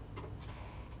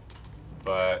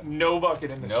 But No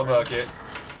bucket in this no room. bucket.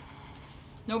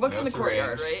 No bucket in No the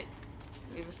courtyard, syringe. right?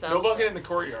 We've No established bucket that. in the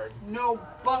courtyard. No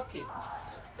bucket.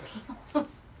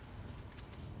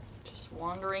 Just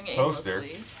wandering Poster.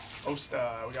 aimlessly.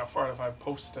 Poster. We got 4 out of 5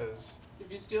 posters.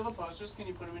 If you steal the posters, can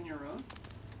you put them in your room?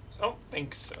 Don't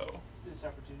think so. Missed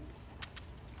opportunity.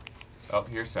 Oh,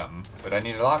 here's something. But I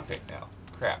need a lockpick now.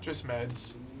 Crap. Just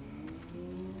meds.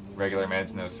 Regular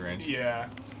meds, no syringe. Yeah.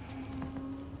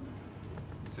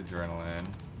 It's adrenaline.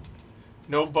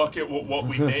 No bucket. What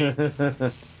we made.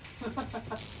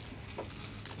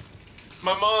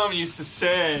 My mom used to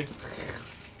say,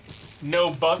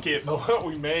 "No bucket, but what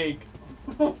we make."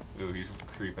 Ooh, he's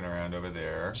creeping around over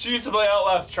there. She used to play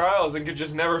Outlast Trials and could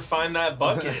just never find that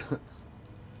bucket.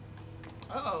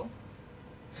 Uh-oh.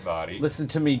 Body. Listen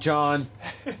to me, John.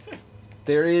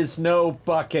 There is no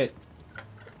bucket.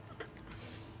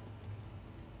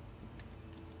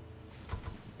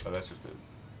 Oh, that's just a.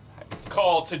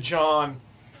 Call to John.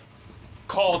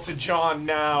 Call to John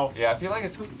now. Yeah, I feel like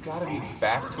it's gotta be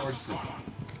back towards the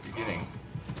beginning.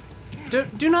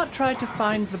 Do not try to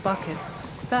find the bucket.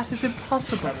 That is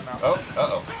impossible. Oh,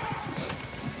 uh-oh.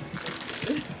 It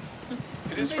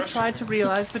is Simply frustrating. try to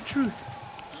realize the truth.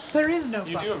 There is no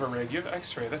You bucket. do have a rig. You have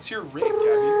X-ray. That's your rig,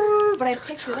 Gabby. But I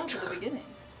picked it up at the beginning.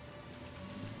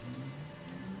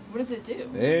 What does it do?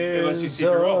 There's lets you see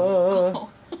through walls.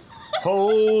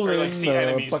 hole Or in like see the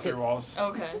enemies bucket. through walls.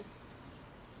 Okay.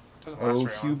 Doesn't last Oh,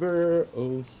 very long. Huber,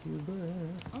 oh, Huber.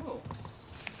 Oh.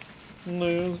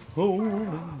 There's a hole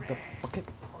in the bucket.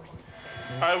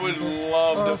 I would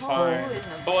love to Oh, in find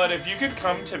the Blood. If you could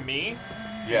come to me,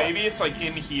 Yeah. maybe it's like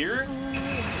in here.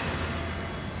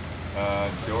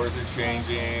 Doors are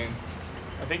changing.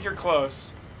 I think you're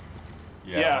close.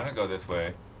 Yeah, Yeah. I'm gonna go this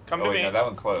way. Come oh, to wait, me. no, that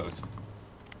one closed.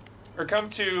 Or come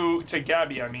to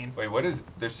Gabby. I mean, Wait, what is?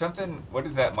 There's something. What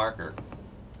is that marker?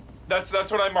 that's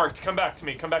what I marked. Come back to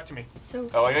me. Come back to me. So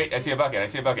Oh, wait, I see a bucket. I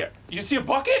see a bucket. You see a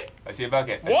bucket? I see a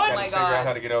bucket. What? I Oh my just gotta figure God. out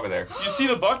how to get over there. You see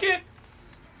the bucket?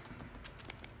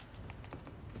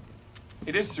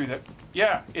 It is through the.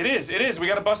 Yeah, it is. It is. We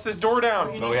gotta bust this door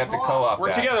down. But we have to co-op We're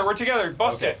that. together. We're together.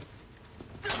 Bust Okay. it.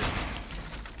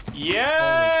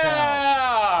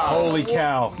 Yeah. Holy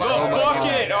cow. The Oh my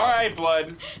bucket. All right,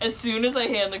 Blood. as soon as I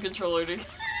hand the controller to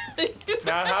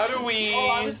Now, how do we? Oh,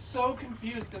 I was so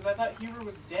confused because I thought Huber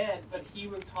was dead, but he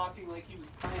was talking like he was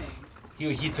playing.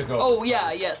 He took over. Oh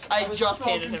yeah, yes. I was just so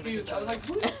handed him the confused. I was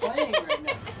controller. like, who's playing right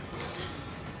now?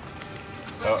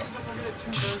 Oh.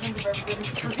 Two versions of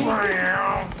everybody's screen.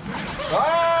 Oh,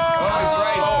 it's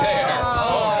right there.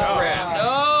 Oh, crap.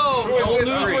 No! Who is Don't this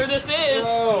lose freak? where this is!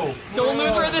 No. Don't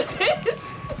lose where this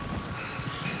is!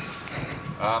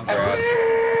 I'm trapped.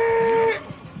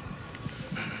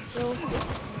 So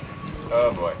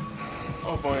Oh boy.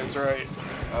 Oh boy, it's right.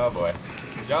 Oh boy.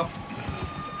 Jump.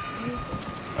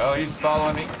 Oh, he's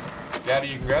following me. Gabby,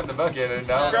 you can grab the bucket and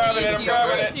now. grabbing it, I'm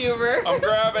grabbing it. Huber. I'm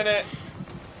grabbing it.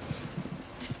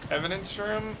 Evidence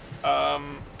room. I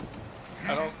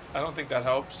don't think that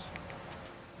helps.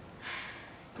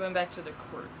 Going back to the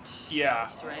court. Yeah.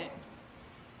 Yes, right?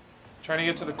 Trying to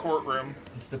get to the courtroom.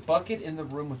 Is the bucket in the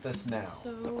room with us now?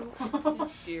 So, fix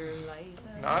it, dear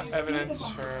Liza. Not evidence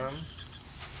room.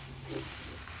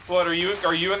 Blood, are you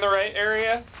in the right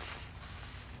area?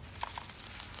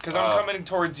 Because I'm coming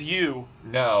towards you.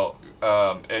 No,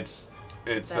 it's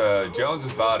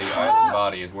Jones's body. Isla's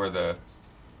body is where the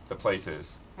place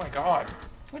is. Oh my god,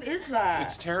 What is that?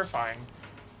 it's terrifying.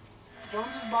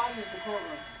 Jones's body is the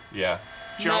courtroom. Yeah.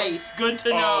 Nice. Good to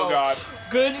know. Oh god.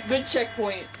 Good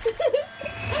checkpoint.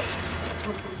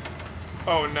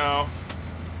 Oh no.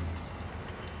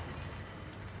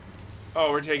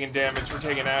 Oh, we're taking damage. We're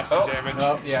taking acid damage.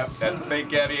 Oh, yeah. That's fake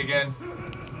Gabby again.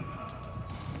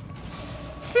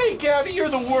 Fake Gabby, you're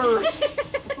the worst.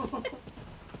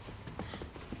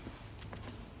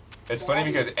 It's funny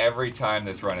because every time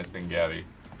this run it's been Gabby.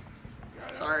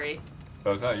 Sorry.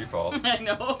 So it's not your fault. I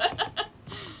know.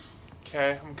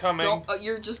 Okay, I'm coming. Don't,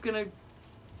 you're just gonna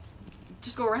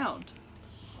just go around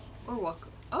or walk.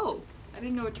 Oh, I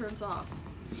didn't know it turns off.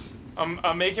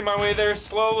 I'm making my way there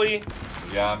slowly.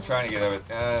 Yeah, I'm trying to get over.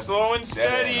 Slow and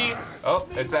steady. Oh,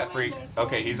 it's that freak.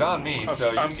 Okay, he's on me,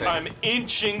 so you're safe. I'm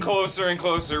inching closer and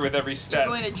closer with every step.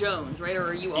 You're going to Jones, right? Or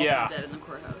are you also dead in the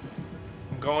courthouse?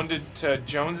 I'm going to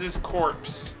Jones's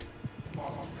corpse.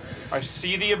 I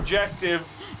see the objective.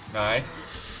 Nice.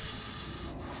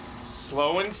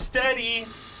 Slow and steady.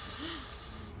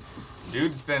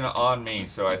 Dude's been on me,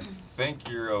 so I think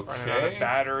you're okay. Running out of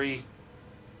battery.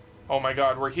 Oh my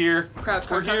god, we're here. Crouch,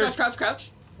 crouch, crouch, crouch, crouch,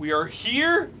 crouch. We are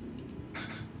here.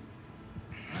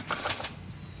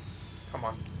 Come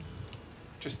on.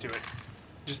 Just do it.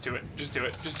 Just do it. Just do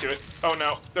it. Just do it. Oh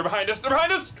no. They're behind us. They're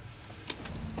behind us.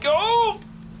 Go!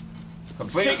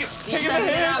 Complete. Take it. Take it. You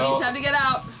just have to get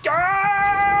out.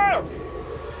 Ah!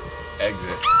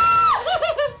 Exit.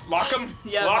 Lock them.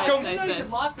 Yeah, lock them. You can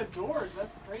lock the doors.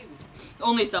 That's crazy.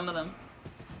 Only some of them.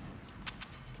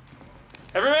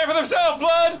 Every man for themselves,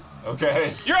 blood.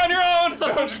 Okay. You're on your own. No,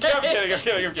 I'm just kidding. I'm kidding. I'm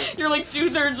kidding. I'm kidding. You're like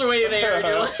 2/3 away there. And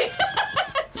you're like.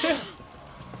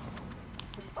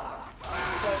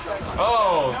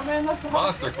 Oh!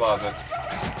 Monster closet.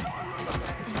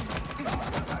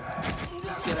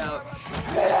 Just get out.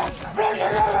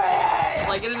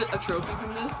 Will I get a trophy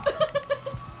from this?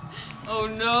 Oh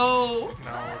no!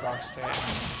 No, we're about to stay.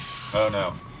 Oh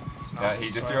no. not He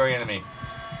this just way. threw an enemy.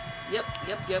 Yep.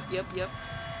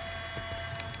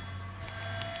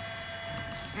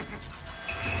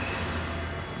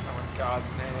 Oh, in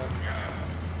God's name.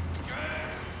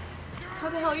 How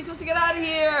the hell are you supposed to get out of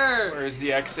here? Where's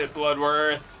the exit,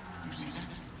 Bloodworth?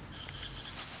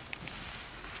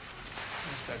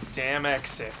 Where's that damn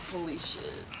exit? Holy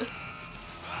shit.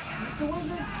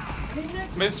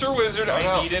 Mr. Wizard, Oh,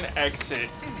 no. I need an exit.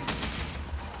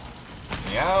 Let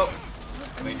me out.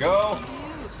 Let me go.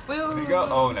 Wait, Let me go.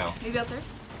 Oh no. Maybe out there?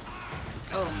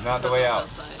 Oh. Not the way out.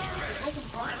 Outside.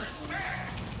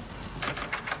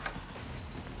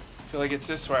 I feel like it's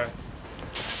this way.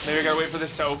 Maybe I gotta wait for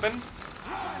this to open?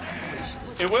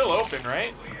 It will open,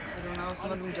 right? I don't know,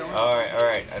 some of them don't.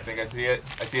 Alright. I think I see it.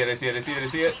 I see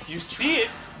it. You see it?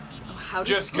 Oh, how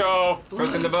Just go.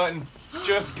 Pressing the button.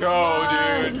 Just go,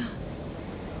 dude.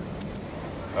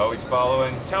 Oh, he's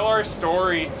following. Tell our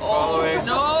story. He's following.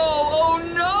 No! Oh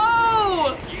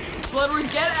no!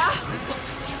 Bloodworth, get out!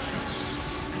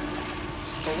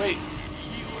 Oh, wait.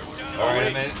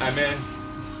 Alright, I'm in.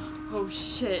 Oh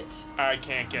shit. I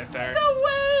can't get there. No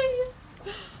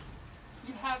way!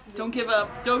 You have to. Don't give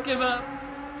up. Don't give up.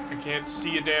 I can't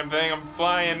see a damn thing. I'm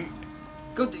flying.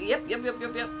 Go yep.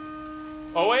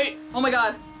 Oh, wait. Oh my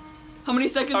god. How many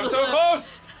seconds I'm are so left?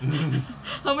 close.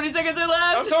 How many seconds are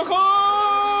left? I'm so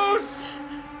close.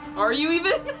 Are you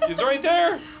even? He's right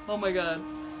there. Oh my god.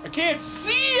 I can't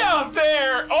see out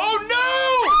there. Oh, no.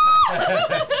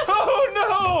 Oh,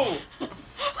 no.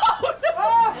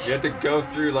 You have to go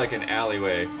through like an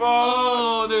alleyway. Fuck.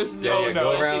 Oh, there's no Yeah, no.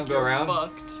 go I around, think go you're around.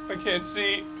 Fucked. I can't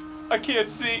see. I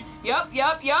can't see. Yep.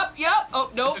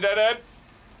 Oh no. It's a dead end.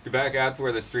 Go back out to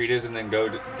where the street is and then go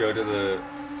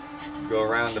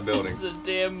around the building. This is a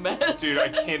damn mess. Dude, I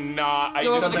cannot. I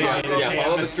Go just up the made a goddamn Yeah,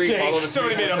 follow the street, follow the street.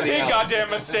 Somebody made a Follow the big alley. goddamn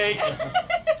mistake.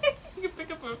 You can pick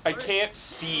up a I can't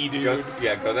see, dude.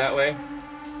 Go that way.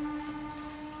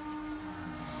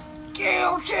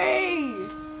 Guilty.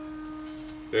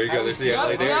 There you go. There's the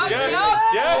alley there. Yup.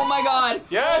 Yes. Oh my god.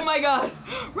 Yes. Oh my god.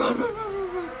 Run.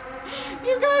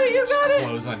 You got it.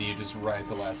 Close on you just right at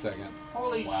the last second.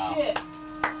 Holy Wow. shit.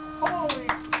 Holy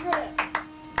shit.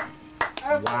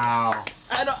 Wow.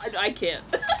 I can't.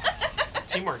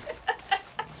 Teamwork.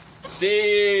 Dude.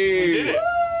 We did it.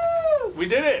 We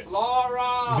did it.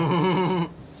 Laura.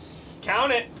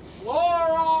 Count it.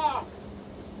 Laura.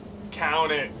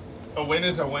 Count it. A win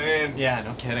is a win. Yeah,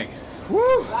 no kidding.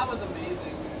 That was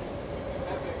amazing.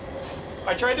 Epic.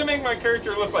 I tried to make my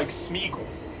character look like Smeagol.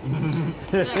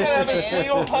 Chad,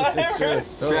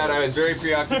 I was very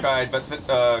preoccupied, but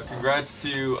congrats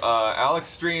to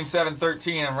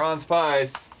AlexStream713 and Ron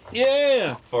Spice.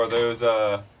 Yeah. For those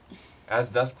As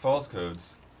Dusk Falls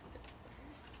codes.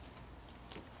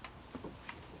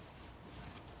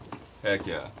 Heck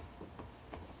yeah.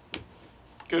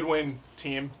 Good win,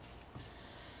 team.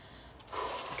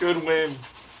 Good win.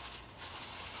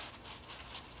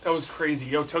 That was crazy.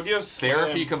 Yo, Tokyo Slim.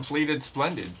 Therapy completed,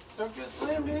 splendid. Tokyo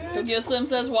Slim, dude. Tokyo Slim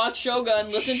says, watch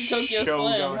Shogun, listen to Tokyo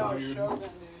Shogun, Slim. dude.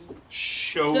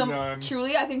 Shogun, dude. Shogun.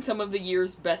 Truly, I think some of the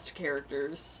year's best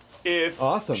characters. If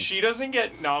Awesome. she doesn't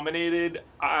get nominated,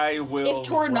 I will. If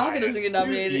Toranaga riot. doesn't get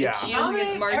nominated, Dude, yeah. if she doesn't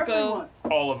get Marco,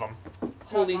 all of them.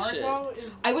 holy Marco shit.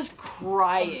 is I was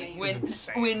crying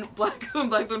amazing. when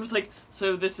Blackthorn was like,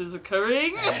 so this is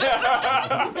occurring? When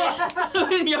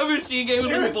Yabushige was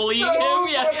like bullying him,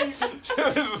 yeah.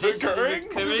 This is occurring?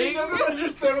 He doesn't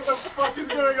understand what the fuck is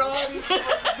going on. He's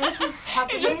like, this is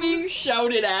happening. It's just being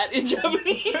shouted at in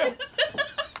Japanese.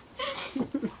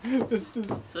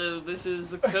 So this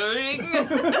is occurring.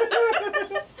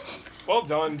 Well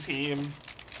done, team.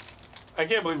 I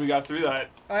can't believe we got through that.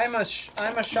 I'm a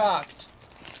shocked.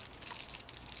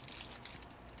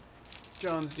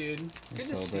 Jones, dude. It's good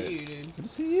to see you, dude. Good to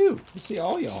see you. Good to see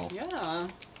all y'all. Yeah.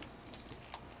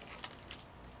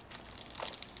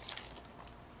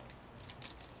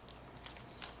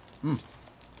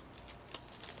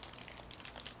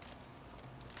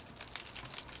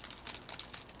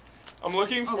 I'm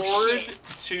looking forward shit.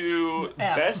 to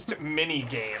F. best mini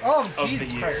game Oh, of Jesus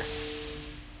the year. Christ.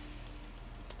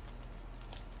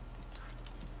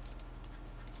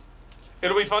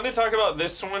 It'll be fun to talk about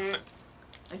this one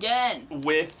Again.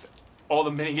 with all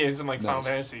the mini games in like Final Nice.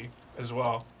 Fantasy as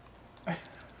well.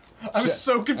 I was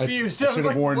so confused. I I, was should've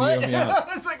like, warned what? you, yeah.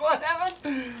 I was like, what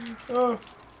happened? Oh.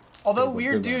 Although Good one,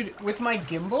 weird, good one. dude, with my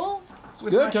gimbal,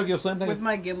 with Good, my, Tokyo Slim. Thank with you.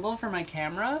 my gimbal for my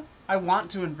camera, I want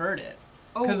to invert it.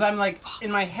 Oh. Because I'm like, in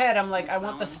my head, I'm like, I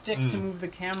want the Sound. stick to move the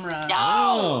camera.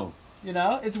 Oh. You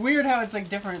know? It's weird how it's like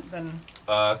different than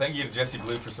Thank you to Jesse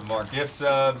Blue for some more gift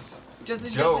subs.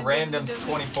 Jesse Random's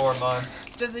 24 months.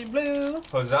 Jesse Blue.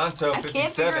 Hosanto I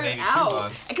can't figure 57, it 82 out.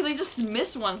 months. Because I just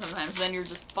miss one sometimes, then you're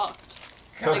just fucked.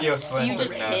 Tokyo Like, Slim you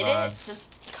just 59 hit months. it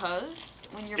just cause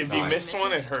when you're If you fucking miss one,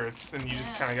 missing it hurts. Then you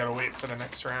just Yeah. kind of gotta wait for the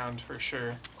next round for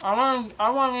sure. I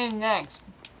want in next.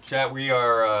 Chat, we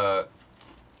are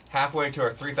halfway to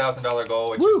our $3,000 goal,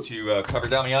 which Woo! is to cover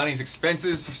Damiani's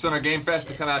expenses for Summer Game Fest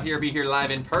to come out here, be here live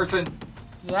in person.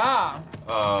 Yeah.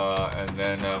 And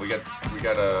then we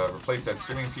gotta replace that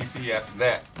streaming PC after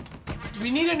that.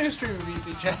 We need a new streamer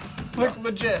PC, chat. Like,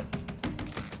 legit.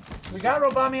 We got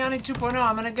Robamiani 2.0.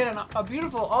 I'm gonna get a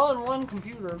beautiful all-in-one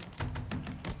computer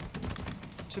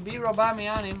to be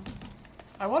Robamiani.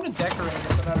 I want to decorate it,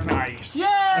 but I don't know. Nice.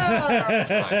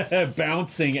 Yeah!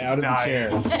 Bouncing out of the chair.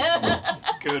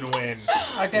 Good win.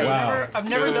 Okay, Wow. I've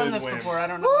never Good done this win. before. I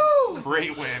don't know. Woo!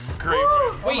 Great win. Great win.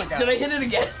 Oh my Wait, God. did I hit it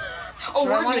again? Oh,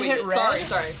 Do I we're wanna doing hit it. red?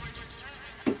 Sorry.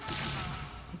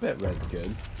 I bet red's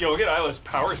good. Yo, look at Isla's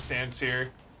power stance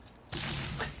here.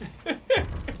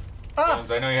 Ah,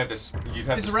 Jones, I know you have this. You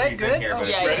have Is to red squeeze good? in here, Oh, but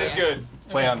yeah, if Red you is good.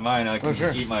 play on mine, I can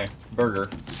sure. eat my burger.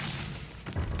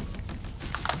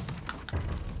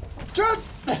 Jones!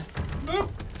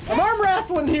 I'm arm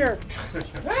wrestling here.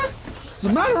 It's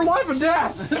a matter of life and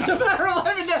death. It's a matter of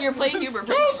life and death. Here, play Huber,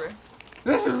 play Huber.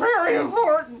 This is very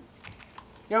important.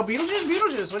 Yo,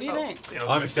 Beetlejuice, what do you think? Yo,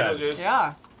 I'm this excited. is-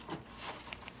 Yeah.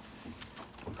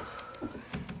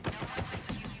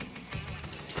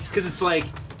 Because it's like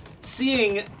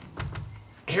seeing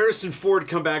Harrison Ford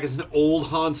come back as an old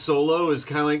Han Solo is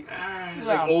kind of like, Yeah.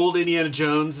 like old Indiana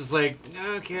Jones is like,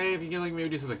 okay, if you can like maybe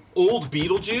do something. Old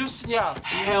Beetlejuice? Yeah.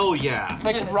 Hell yeah.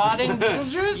 Like rotting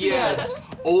Beetlejuice? Yes.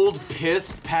 Old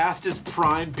pissed past his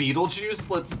prime Beetlejuice.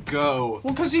 Let's go.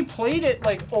 Well, because he played it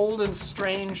like old and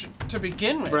strange to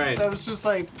begin with. Right. So it's just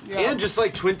like, yeah. And just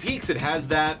like Twin Peaks, it has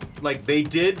that, like, they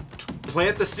did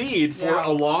plant the seed for Yeah.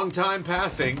 a long time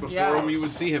passing before Yeah. we would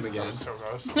see him That again. was so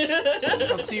gross.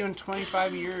 I'll see you in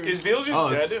 25 years. Is Beetlejuice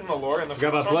Oh, it's- dead in the lore in the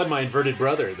Forgot first about one? Blood, my inverted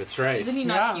brother. That's right. Isn't he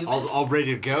not Yeah. human? All ready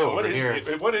to go Yeah, what over is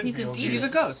here. What is He's a Beetlejuice? demon. He's a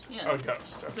ghost. Yeah. Oh,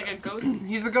 ghost. It's like a ghost.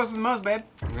 He's the ghost of the most, babe.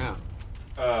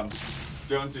 Yeah.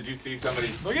 Jones, did you see somebody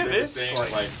Look at this, saying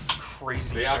like, like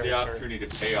crazy. they have the character. opportunity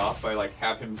to pay off by like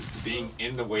have him being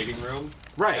in the waiting room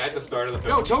Right. at the start of the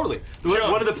film? No, totally. Jones.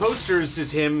 One of the posters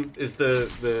is him, is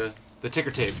the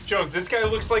ticker tape. Jones, this guy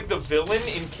looks like the villain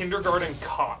in Kindergarten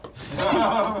Cop.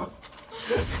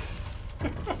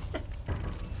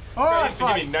 Oh, That used to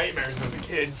fuck. give me nightmares as a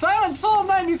kid. Silent Soul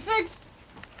 96?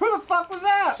 Who the fuck was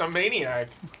that? Some maniac.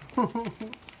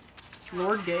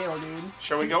 Lord Gale, dude.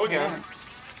 Shall we go again? Pants.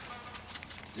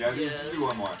 Yeah, just Yes. do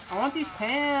one more. I want these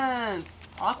pants.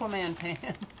 Aquaman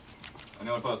pants. I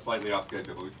know it was slightly off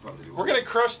schedule, but we should probably do We're one. gonna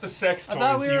crush the sex I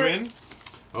thought toys. we You were- in?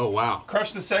 Oh, wow.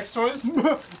 Crush the sex toys?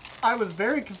 I was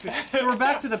very confused. So we're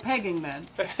back to the pegging then.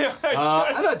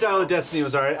 I thought Dial of Destiny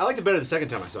was alright. I liked it better the second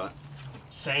time I saw it.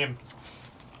 Same.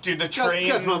 Dude, the It's got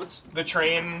its moments. the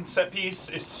train set piece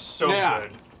is so good.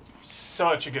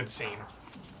 Such a good scene.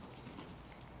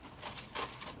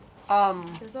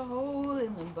 There's a hole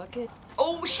in the bucket.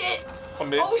 Oh shit! A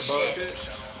missed Oh shit! bucket.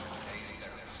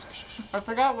 I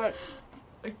forgot what.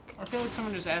 I feel like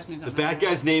someone just asked me The something. bad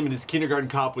guy's name in his kindergarten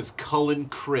cop was Cullen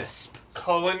Crisp.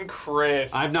 Cullen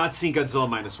Crisp. I've not seen Godzilla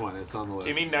 -1. It's on the list.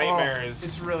 Give me nightmares. Oh,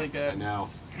 it's really good. I know.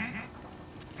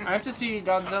 I have to see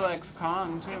Godzilla X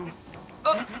Kong too.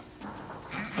 Oh.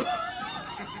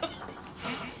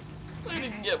 I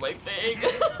didn't get my thing.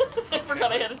 I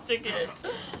forgot I had a ticket.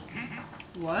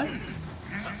 What?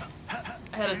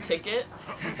 I had a ticket.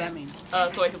 What's that mean?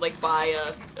 So I could like buy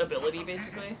a ability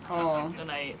basically. Oh. And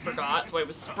I forgot, so I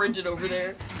was sprinted over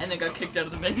there and then got kicked out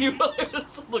of the menu while I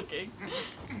was looking.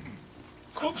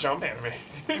 Cool jump anime.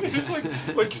 Just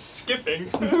like skipping.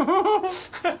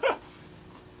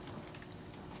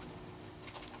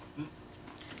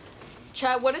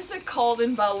 Chad, what is it called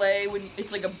in ballet when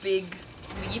it's like a big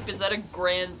leap? Is that a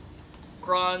grand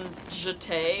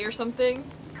jeté or something?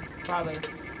 Probably.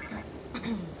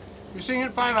 You're seeing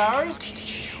it 5 hours?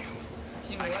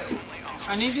 Seeing what?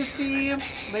 I need to see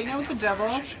Late Night with the Devil.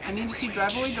 I need to see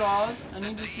Drive Away Dolls. I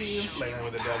need to see Late Night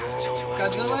with the Devil.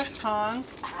 Godzilla X Kong.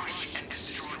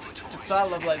 It's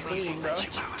not Love Life Bleeding, bro.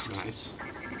 Nice.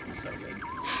 So good.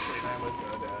 Late Night with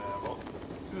the Devil.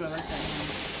 Ooh, I like that.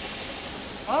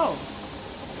 Oh.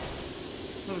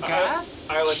 Little gas?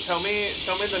 Isla,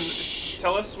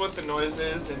 tell us what the noise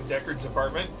is in Deckard's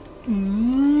apartment.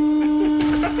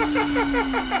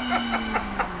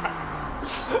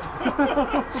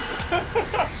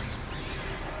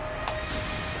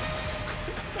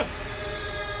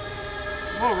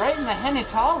 Whoa, right in the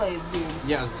genitales, dude.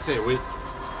 Yeah, I was gonna say,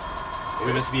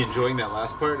 we must be enjoying that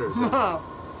last part, or is that? No.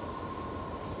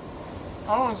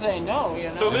 I don't say no, you know.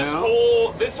 So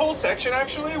this whole section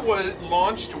actually was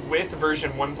launched with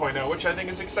version 1.0, which I think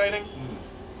is exciting.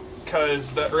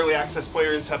 Because the early access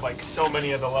players had like so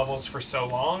many of the levels for so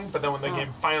long, but then when the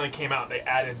game finally came out, they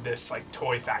added this like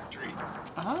toy factory.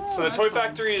 Oh, so the toy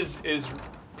factory is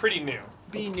pretty new.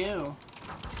 Be new.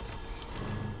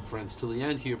 Friends till the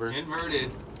end, Huber.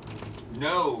 Inverted.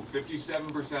 No,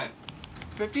 57%.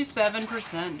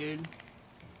 57%, dude.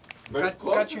 But it's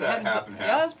close to that half and half.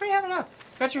 Yeah, it's pretty half and half.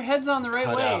 Got your heads on the right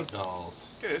way. Out dolls.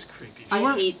 It is creepy.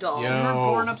 I hate dolls. You weren't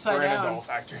born upside We're in a down. doll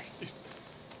factory.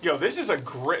 Yo, this is a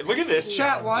great. Look at this.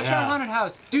 Chat, watch our haunted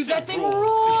house. Dude, that thing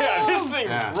rules. Yeah, this thing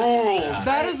rules.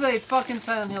 That is a fucking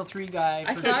Silent Hill 3 guy.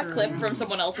 I saw a clip from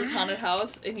someone else's haunted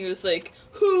house, and he was like,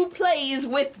 "Who plays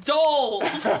with dolls?"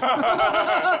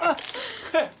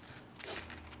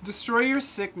 Destroy your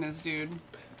sickness, dude.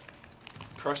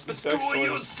 Crush the sex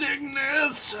toys.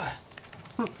 sickness!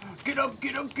 Get up,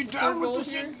 get down with the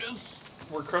sickness!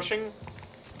 We're crushing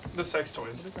the sex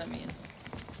toys. What does that mean?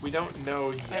 We don't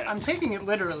know yet. I'm taking it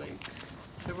literally.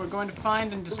 That we're going to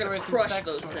find and destroy some crush sex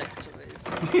those toys. sex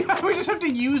toys. Yeah, we just have to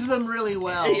use them really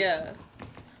well. Yeah.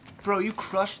 Bro, you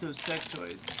crushed those sex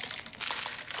toys.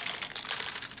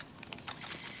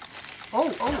 Oh,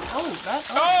 that.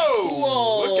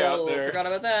 Oh! Look out there. Forgot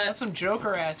about that. That's some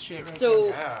Joker ass shit right So,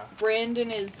 there. Yeah. Brandon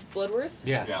is Bloodworth?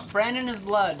 Yes. Yeah. Brandon is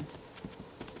blood.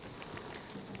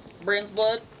 Brand's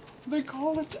blood? They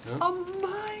call it Huh? a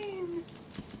mine.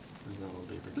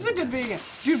 This is a good video game.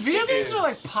 Dude, video games are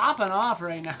like popping off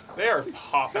right now. They are I feel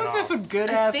popping like there's off. some good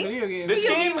ass video games. This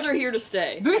Video game- games are here to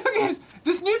stay. Video games,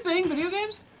 this new thing, video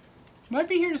games, might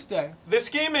be here to stay. This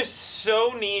game is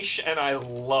so niche, and I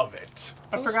love it.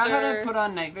 I forgot how to Poster. put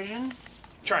on night vision.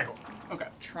 Triangle. Okay.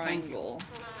 Triangle.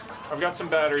 I've got some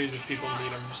batteries if people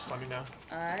need them. Just let me know.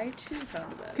 I too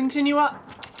found a battery. Continue up.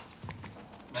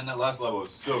 Man, that last level was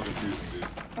so confusing, dude.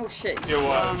 Oh shit. It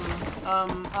was. I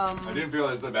didn't feel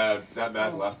that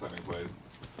bad last time we played.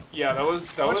 Yeah, that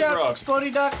was Watch out, rough.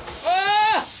 explodey duck.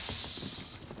 Ah!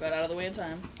 Got out of the way in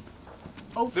time.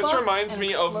 Oh, This fuck, reminds an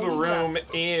me of the explodey room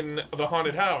duck. in the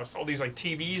haunted house. All these like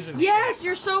TVs and Yes,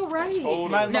 you're so right. Totally.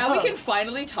 Now we can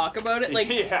finally talk about it. Like,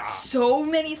 Yeah. so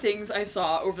many things I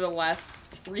saw over the last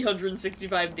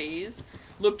 365 days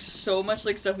looked so much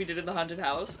like stuff we did in the haunted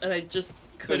house, and I just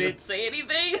couldn't say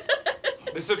anything.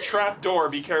 This is a trap door.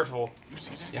 Be careful.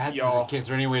 Yeah, Y'all. is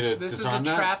there any way to This is a disarm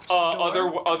that? trapped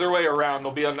door. Other way around.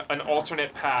 There'll be an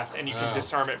alternate path, and you can Oh.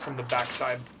 disarm it from the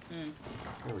backside.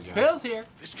 There we go. Bill's here.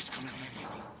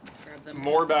 Grab them.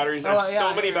 More batteries. I have Oh, yeah,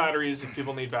 so many yeah. batteries if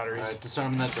people need batteries. Alright,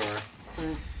 disarming that door.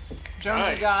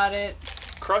 Jonesy Nice. got it.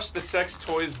 Crush the sex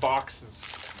toys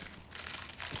boxes.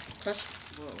 Crush.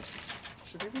 Whoa.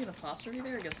 Should there be an apostrophe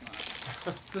there? I guess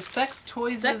not. The sex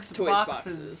toys Sex toys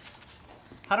boxes.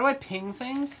 How do I ping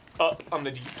things? Up on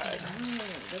the D-pad. Oh,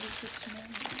 that is good to know.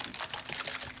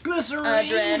 the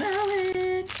syringe!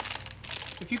 Adrenaline.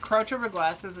 If you crouch over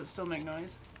glass, does it still make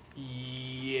noise?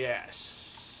 Yes,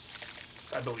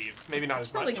 I believe. Maybe not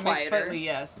as probably much. quieter. Slightly,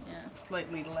 yes. Yeah.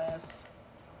 Slightly less.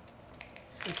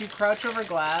 If you crouch over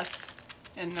glass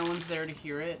and no one's there to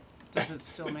hear it, does it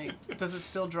still make? Does it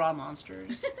still draw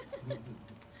monsters?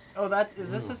 Oh,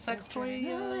 is this a sex toy?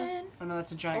 Oh no,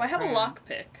 that's a giant. Oh, I have crayon. a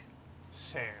lockpick.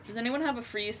 Same. Does anyone have a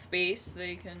free space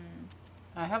they can?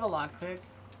 I have a lockpick.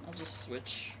 I'll just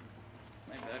switch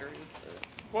my battery.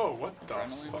 Whoa, what the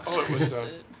Adrenaline. fuck? Oh, it was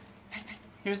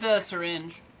Here's a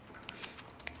syringe.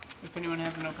 If anyone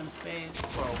has an open space.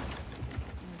 Whoa.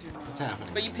 What's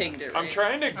happening? But you pinged it, right? I'm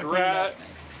trying to grab.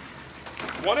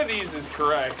 One of these is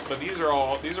correct, but these are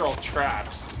all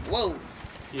traps. Whoa.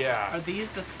 Yeah. Are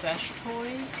these the sesh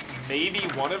toys? Maybe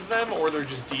one of them, or they're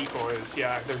just decoys.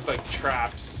 Yeah, they're like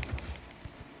traps.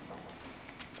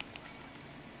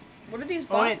 What are these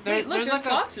Oh, boxes? wait, Look, there's there's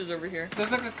like boxes over here.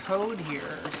 There's like a code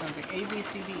here or something. A, B,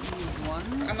 C, D, E,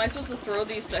 1? Am I supposed to throw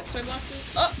these sex toy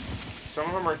boxes? Oh! Some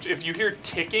of them are. If you hear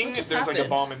ticking, just there's like a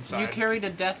bomb inside. You carried a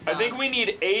death box. I think we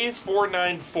need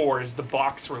A494 is the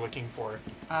box we're looking for.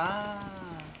 Ah.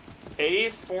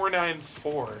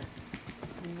 A494.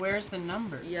 Where's the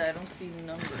numbers? Yeah, I don't see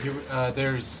numbers.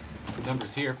 There's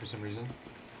numbers here for some reason.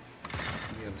 On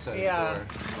the other side Yeah. of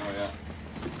the door. Oh yeah.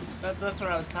 That's what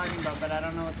I was talking about, but I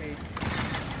don't know what they...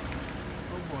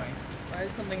 Oh boy. Why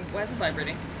is it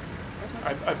vibrating?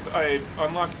 I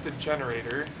unlocked the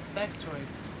generator. Sex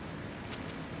toys.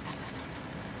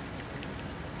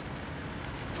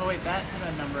 Oh wait, that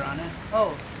had a number on it.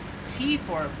 Oh,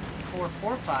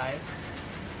 T4445.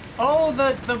 Oh,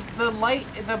 the light,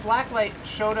 the black light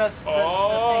showed us the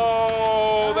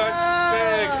Oh, that's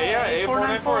sick. Yeah,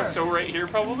 A494. A494. So right here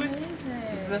probably? Amazing.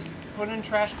 Is this put in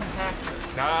trash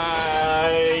compactor?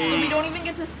 Nice. So we don't even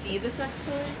get to see the sex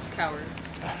toys? Cowards.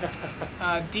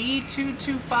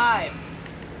 D225.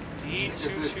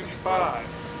 D225.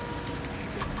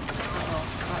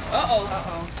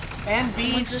 Uh-oh. And B.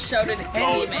 Someone just shouted at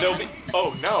Oh, me, they'll be.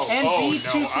 Oh no. And Oh no.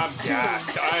 B262. I'm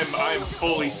gassed. I'm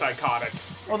fully psychotic.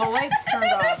 Oh, the lights turned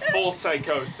off. Full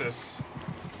psychosis.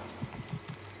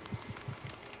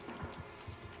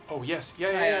 Oh yes.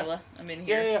 Yeah. Hi, Isla. I'm in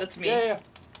here. Yeah. That's me. Yeah.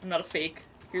 I'm not a fake.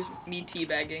 Here's me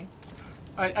teabagging.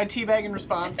 I teabag in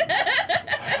response.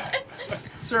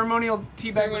 Ceremonial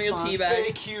teabag Ceremonial response. teabag.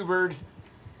 Fake Hubert.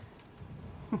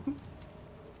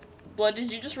 Blood,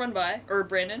 did you just run by? Or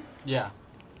Brandon? Yeah.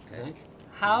 I think.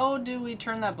 How do we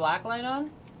turn that black light on?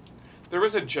 There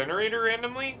was a generator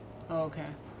randomly. Oh, okay.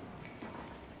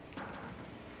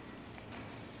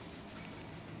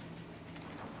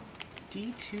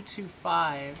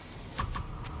 D225.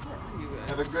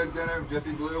 Have a good dinner,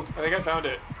 Jesse Blue. I think I found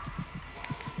it.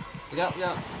 Yeah. I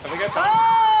think I found it.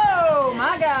 Oh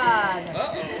my god!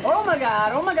 Oh my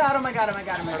god! Oh my god! Oh my god! Oh my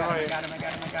god! Oh my god! Oh my god! Oh my god!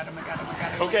 Oh my god! Oh my god! Oh my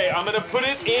god! Okay, I'm gonna put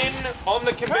it in on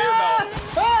the conveyor belt.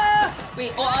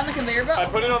 Wait, on the conveyor belt? I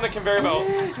put it on the conveyor belt.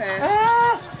 Okay.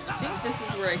 Ah! I think this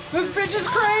is where I... This bitch is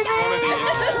crazy!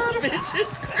 This bitch is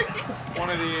crazy. One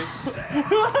of these.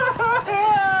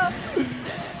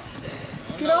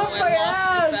 Get off my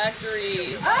ass! The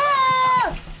factory.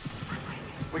 Ah!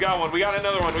 We got one. We got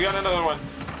another one. We got another one.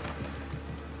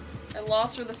 I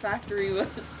lost where the factory was.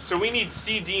 So we need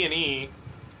C, D, and E.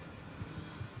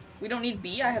 We don't need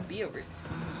B? I have B over here.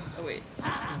 Oh, wait.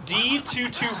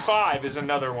 D225 is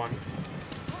another one.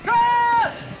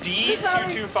 Ah!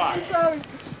 D225.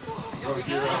 Oh, if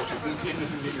this kid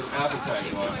doesn't get your appetite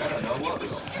going, I don't know what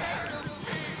will.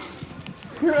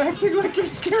 You're acting like you're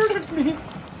scared of me.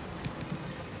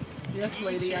 Yes,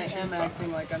 lady, I am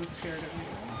acting like I'm scared of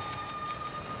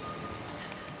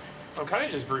you. I'm kind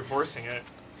of just brute forcing it.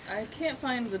 I can't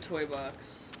find the toy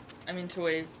box. I mean,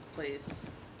 toy place.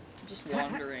 I'm just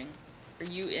wandering. Are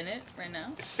you in it right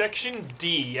now? Section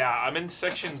D, yeah, I'm in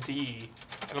section D.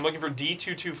 And I'm looking for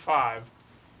D225.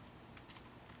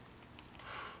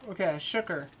 Okay, I shook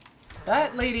her.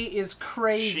 That lady is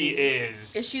crazy. She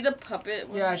is. Is she the puppet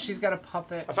one? Yeah, she's got a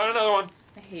puppet. I found another one.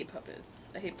 I hate puppets.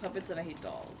 I hate puppets and I hate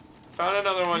dolls. Found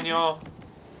another one, y'all.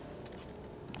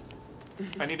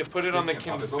 I need to put it on the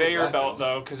conveyor belt,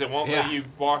 though, because it won't let you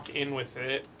walk in with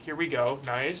it. Here we go.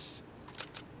 Nice.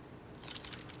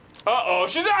 Uh-oh,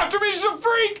 she's after me! She's a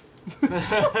freak!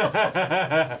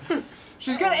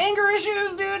 She's got anger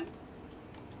issues, dude!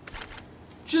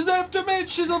 She's after me!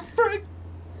 She's a freak!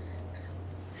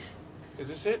 Is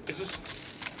this it? Is this...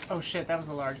 Oh shit, that was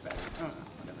the large bag. Oh,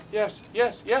 whatever. Yes,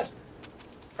 yes, yes!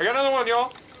 I got another one,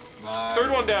 y'all. Nice. Third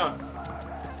one down.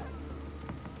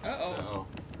 Uh-oh. Uh-oh.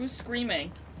 Who's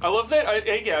screaming? I love that.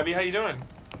 Hey, Gabby, how you doing? Am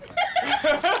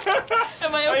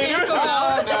I okay to go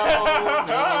out?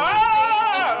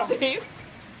 No. Say Same.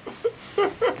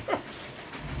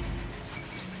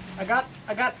 I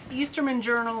got Easterman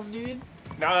journals, dude.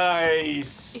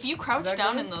 Nice. If you crouch that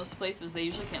down good? in those places, they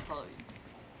usually can't follow you.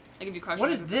 Like if you crouch What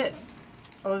down is this?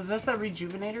 Oh, is this that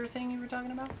rejuvenator thing you were talking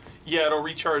about? Yeah, it'll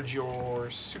recharge your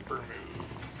super move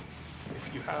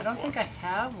if you have I don't one. think I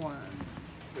have one.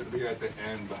 It'll be at the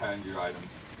end behind your item.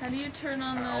 How do you turn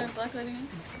on the black light again?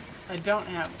 I don't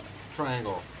have one.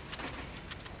 Triangle.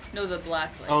 No, the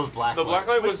black light. Oh, the black The black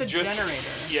light What's was the just generator?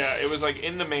 Yeah, it was like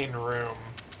in the main room.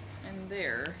 And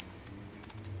there.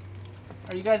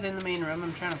 Are you guys in the main room?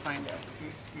 I'm trying to find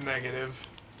it. Negative.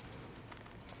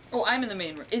 Oh, I'm in the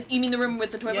main room. You mean the room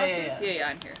with the toy Yeah, boxes? yeah. Yeah,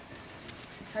 I'm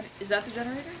here. Is that the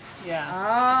generator? Yeah.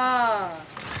 Ah.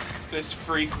 This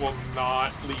freak will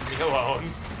not leave me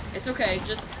alone. It's okay.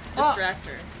 Just distract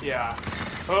her. Yeah.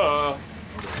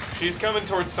 She's coming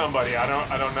towards somebody. I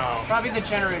don't know. Probably the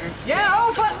generator. Yeah.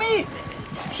 Oh, fuck me.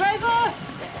 Scheiße.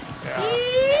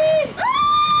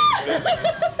 Yeah.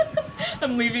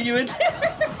 I'm leaving you in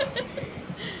there.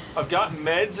 I've got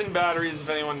meds and batteries if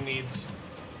anyone needs.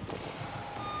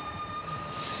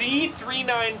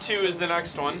 C392 is the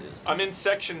next one. I'm in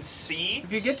section C.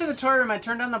 If you get to the toy room, I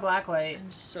turned on the black light.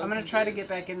 so I'm gonna try to get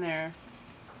back in there.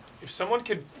 If someone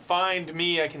could find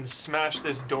me, I can smash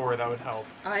this door. That would help.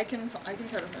 I can try to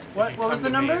find it. What was come the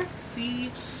to me. number? C.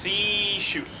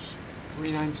 Shoot.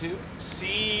 392?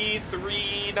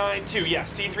 C392. Yeah,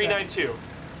 C392.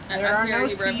 There are no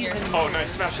C's in C's in Oh, nice.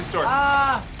 Smash this door.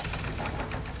 Ah.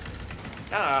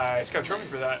 Nice. Got a trophy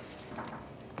for that.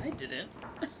 I didn't.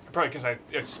 Probably because I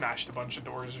smashed a bunch of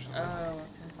doors or something. Oh,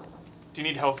 okay. Do you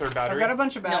need health or I've battery? got a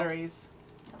bunch of batteries.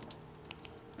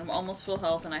 I'm almost full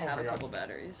health and I have my a God. couple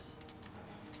batteries.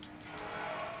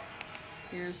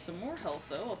 Here's some more health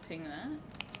though. I'll ping that.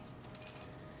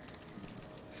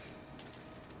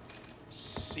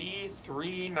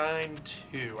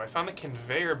 C392. I found the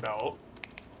conveyor belt.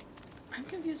 I'm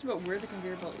confused about where the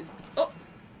conveyor belt is. Oh,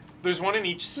 There's one in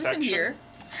each who's section. in here?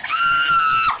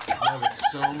 I love it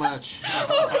so much. I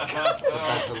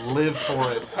have to live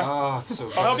for it. Oh, it's so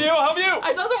good. I'll help you. I'll help you.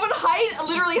 I saw someone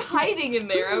literally hiding in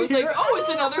there. I was like, oh, it's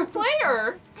another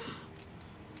player.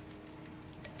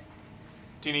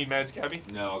 Do you need meds, Gabby?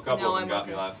 No, a couple No, of them I'm got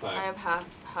okay. me last time. I have half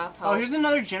health. Oh, here's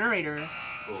another generator.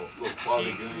 Little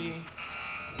quality goodies.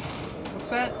 What's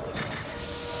that?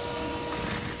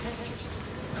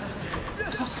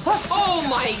 Oh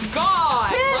my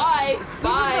god! Bye!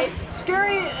 Bye!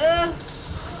 Scary.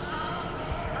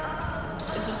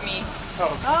 This is me.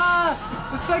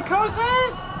 The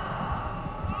psychosis.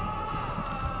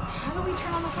 How do we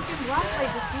turn on the fucking black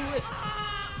light to see what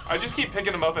I just keep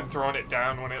picking them up and throwing it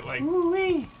down when it like.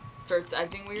 Ooh-wee. starts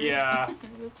acting weird? Yeah.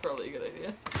 That's probably a good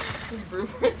idea. This brew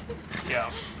person.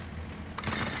 Yeah.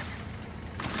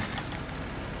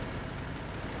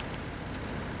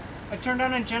 I turned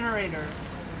on a generator.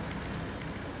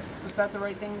 Was that the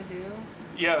right thing to do?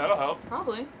 Yeah, that'll help.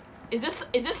 Probably. Is this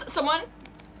someone?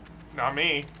 Not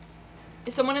me.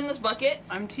 Is someone in this bucket?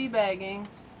 I'm teabagging.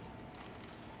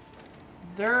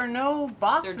 There are no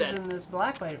boxes They're dead. in this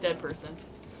blacklight. Dead person.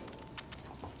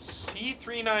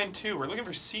 C392. We're looking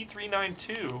for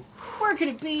C392. Where could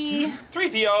it be?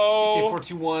 3PO.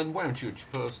 TK421, why don't you at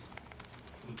your post?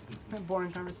 A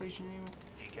boring conversation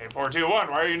anymore.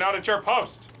 DK421. Why are you not at your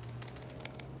post?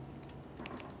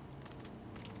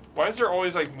 Why is there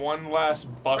always like one last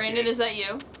bucket? Brandon, is that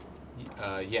you?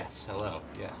 Yes, hello.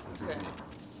 Yes, this is Okay. me.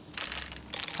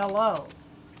 Hello.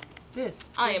 This.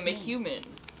 I is am a me. human.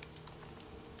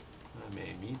 I'm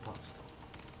a meat popsicle.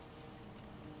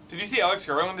 Did you see Alex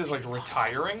Garland is like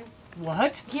retiring?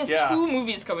 What? He has Yeah. 2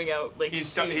 movies coming out. Like He's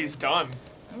soon. he's done.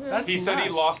 That's He said he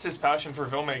nuts. lost his passion for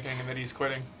filmmaking and that he's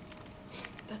quitting.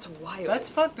 That's wild. That's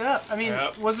fucked up. I mean,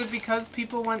 Yep. was it because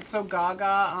people went so gaga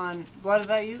on Blood? Is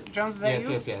that you? Jones, is that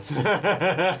you? Yes.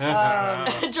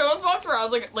 Jones walks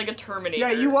around like a Terminator.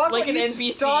 Yeah, you walk like an you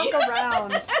NPC. stalk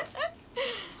around.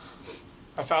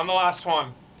 I found the last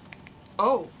one.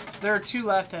 Oh. There are 2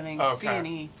 left, I think. Okay. C and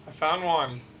E. I found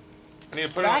one. I need to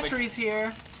put it on Batteries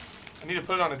here. I need to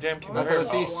put it on a damn What conveyor is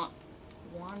Batteries. this? belt.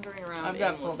 Wandering around. I've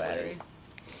got full aimlessly. battery.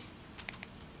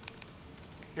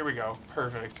 Here we go.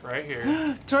 Perfect. Right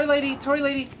here. Toy lady, toy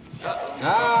lady.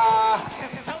 Ah!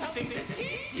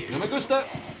 No me gusta.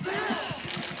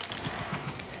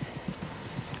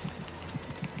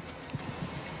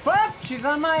 Fuck! She's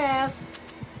on my ass.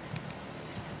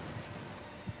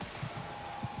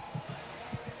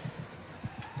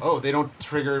 Oh, they don't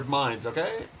trigger mines,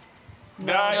 okay?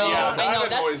 No, No, yeah, I know,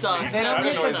 that annoys me. sucks. They That don't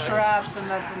That get really the annoys sucks. me. traps, and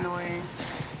that's annoying.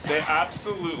 They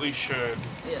absolutely should.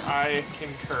 Yeah. I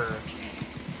concur.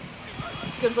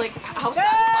 Because like, how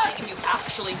satisfying if you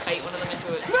actually kite one of them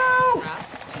into it. No!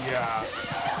 Yeah.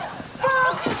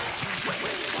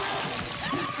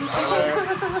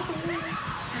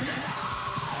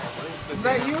 Is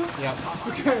that you? Yep.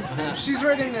 Okay. She's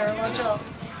right in there. Watch out.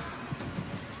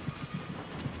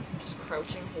 Just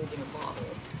crouching, holding a bottle.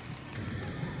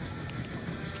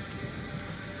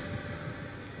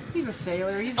 He's a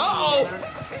sailor. He's. Uh-oh!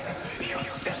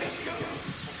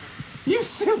 You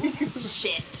silly goose.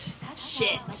 Shit.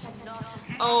 Shit.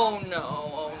 Oh no.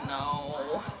 Oh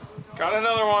no. Got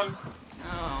another one.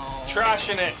 Oh.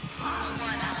 Trashing it.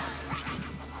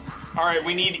 Alright,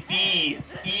 we need E.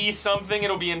 E something.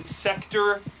 It'll be in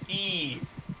Sector E.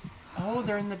 Oh,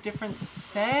 they're in the different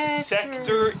sectors.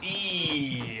 Sector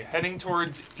E. Heading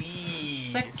towards E.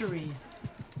 Sectory.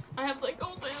 I have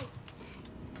psychosis.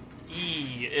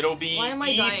 E. It'll be Why am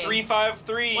I dying?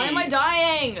 E353. Why am I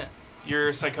dying?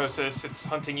 Your psychosis. It's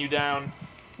hunting you down.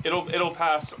 It'll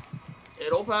pass.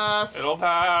 It'll pass. It'll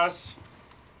pass.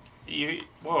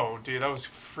 Whoa, dude, that was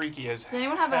freaky as Does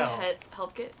anyone have hell. a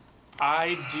health kit?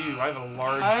 I do. I have a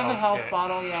large I have a health kit.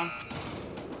 bottle, yeah.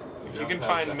 If you can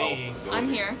find me. I'm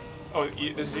here. Oh, this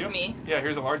is This you? is me. Yeah,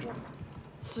 here's a large one.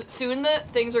 Soon the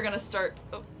things are gonna start.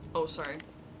 Oh, sorry.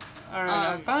 All right,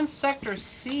 I found Sector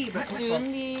C, but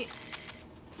Soon the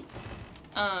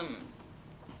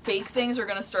fake things are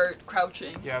gonna start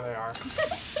crouching. Yeah, they are.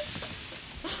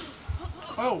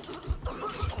 Oh,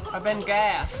 I've been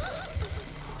gassed.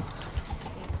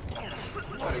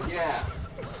 What a gas.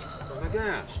 What a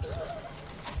gas.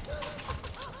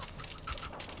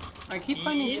 I keep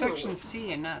finding Ew. Section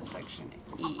C and not Section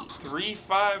E.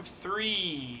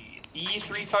 353.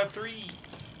 E353.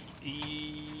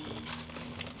 E.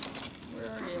 Where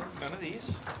are you? None of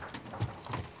these.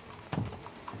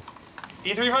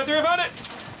 E353, I found it!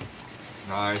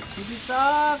 Nice.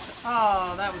 Ubisoft?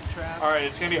 Oh, that was trapped. Alright,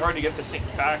 it's gonna be hard to get this thing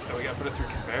back though. We gotta put it through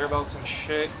conveyor belts and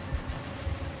shit.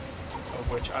 Of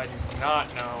which I do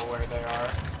not know where they are.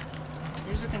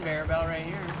 Here's a conveyor belt right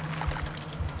here.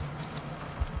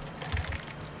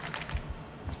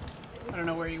 I don't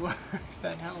know where you are, if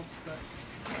that helps, but...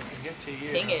 I can get to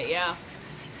you. Dang it, yeah.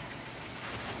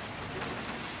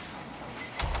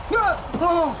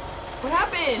 What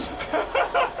happened?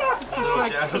 This is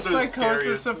like yeah, the this is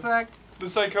psychosis effect. The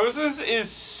psychosis is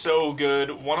so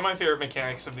good. One of my favorite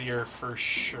mechanics of the year for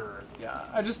sure. Yeah,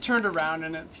 I just turned around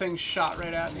and that thing shot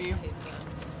right at me.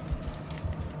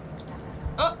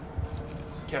 Oh!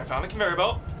 Okay, I found the conveyor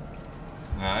belt.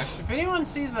 Nice. If anyone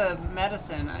sees a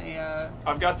medicine,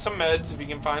 I've got some meds if you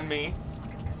can find me.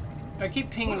 I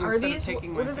keep pinging What are instead these? of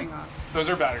taking What my are they? thing off. Those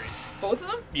are batteries. Both of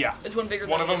them? Yeah. Is one bigger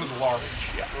One than of them the is large.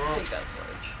 Yeah. I think that's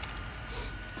large.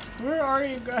 Where are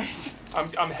you guys?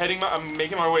 I'm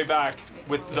making my way back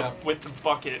with the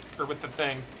bucket or with the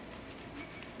thing.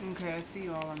 Okay, I see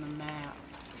you all on the map.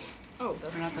 Oh,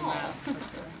 that's Or not the small. map. But the...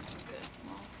 Okay,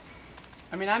 well.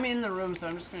 I mean, I'm in the room, so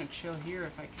I'm just gonna chill here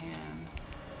if I can.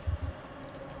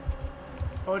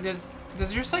 Oh, does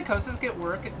your psychosis get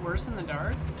worse in the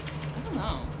dark? I don't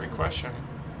know. Great question.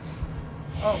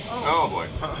 Oh boy.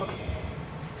 I'm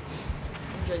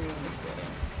genuinely sweating.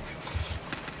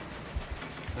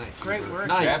 Nice. Great Hubert. work.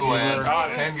 Nice. Gab Labs. Hubert.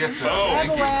 Got it. 10 gifts. Oh.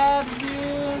 Thank you. Labs, dude.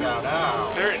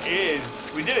 There it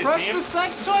is. We did it, Crush team. the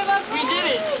sex toy. That's We did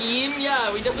it, team!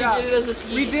 Yeah, we definitely did it as a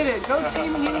team. We did it. Go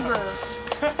Team Huber.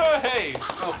 Hey.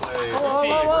 Well played. Whoa,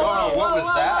 team. whoa, whoa, Whoa, whoa, what was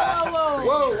whoa, that? whoa, whoa.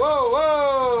 Whoa,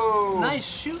 whoa, whoa! Nice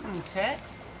shooting,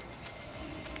 Tex.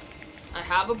 I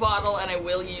have a bottle and I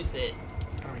will use it.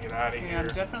 Let me get out of Yeah, I'm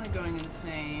here. definitely going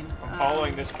insane. I'm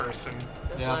following this person.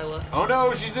 That's Yeah. Isla. Oh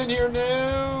no, she's in here.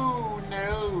 No,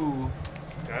 no.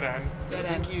 Dead end. Dead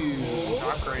end. Thank you.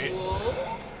 Not great.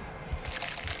 Whoa.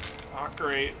 Not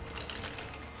great.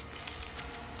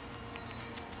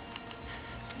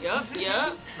 Yep.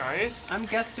 Nice. I'm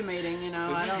guesstimating, you know.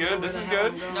 This I is don't good, know where this the is hell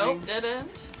good. I'm going. Nope, dead end.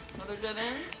 Another dead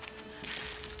end.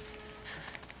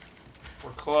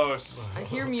 We're close. I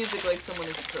hear music like someone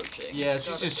is approaching. Yeah, she's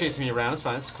Gotta just say. chasing me around. It's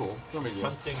fine. It's cool. It's no big deal.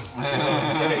 Hunting.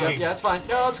 Yeah, it's fine.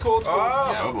 No, it's cool. It's cool. Oh,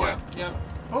 yeah, oh boy. Yeah.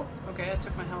 Oh, okay, I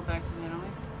took my health accidentally.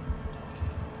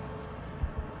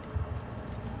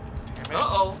 Damn it.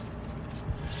 Uh-oh.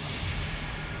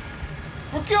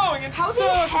 We're going in How the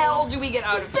circles. hell do we get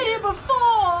out of here? before!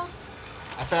 I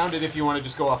found it if you want to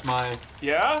just go off my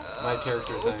Yeah?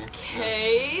 character thing.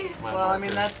 Okay. My Well, I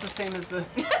mean, marker. that's the same as the...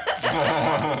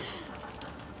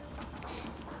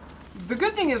 The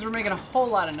good thing is we're making a whole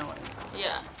lot of noise.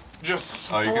 Yeah.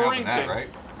 Just Oh, you can open sprinting. that, right?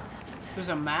 There's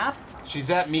a map? She's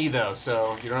at me though,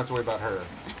 so you don't have to worry about her.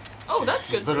 Oh, that's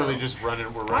good She's literally to know. just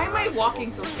running. We're Why running am I around in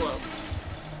walking so circles. slow?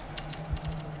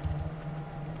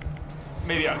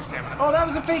 Maybe out of stamina. Oh, that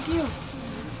was a fake you!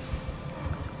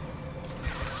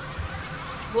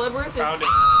 Bloodworth is... Found it.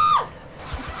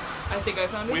 I think I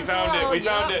found it. We as found well. it. We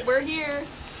found it. We're here.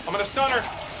 I'm gonna stun her.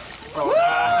 Oh,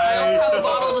 I also have a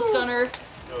bottle to stun her.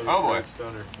 Oh boy.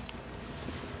 Stunner.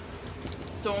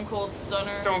 Stone cold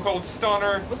stunner. Stone cold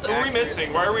stunner. What the- Who are we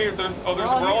missing? Why are we? We're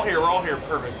all here. We're all here.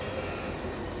 Perfect.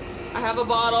 I have a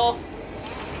bottle.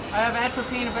 I have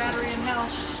atropine, a battery, and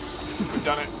health. We've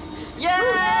done it. Yay!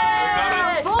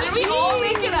 Did we all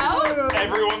make it out?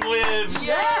 Everyone lives.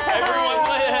 Yeah. Everyone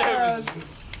lives.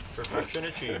 Perfection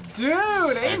achieved. Dude,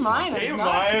 A minus. A not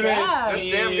minus. bad. That's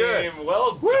damn good.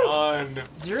 Well done.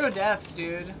 0 deaths,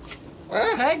 dude.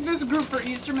 Tag this group for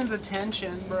Easterman's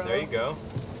attention, bro. There you go.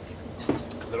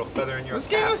 Little feather in your This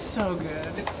game cap. is so good.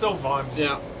 It's so fun.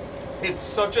 Yeah. It's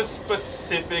such a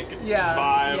specific Yeah,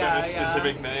 vibe yeah, and a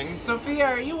specific thing. Sophia,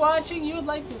 are you watching? You would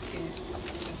like this game.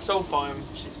 It's so fun.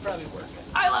 She's probably working.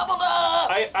 I leveled up!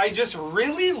 I just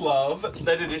really love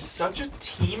that it is such a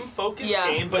team-focused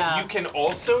game, but Yeah. you can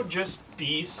also just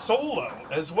be solo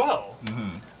as well.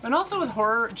 Mm-hmm. And also with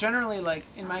horror, generally, like,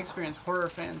 in my experience, horror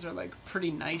fans are, like, pretty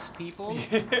nice people.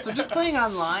 So just playing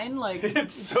online, like,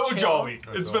 It's so chill. jolly.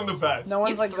 That's It's been the awesome. best. No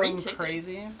one's, like, 3 going tickets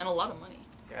crazy. And a lot of money.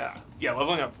 Yeah. Yeah,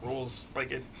 leveling up rules.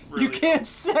 Like, it really... You can't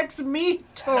sex meat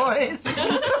toys!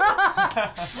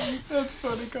 That's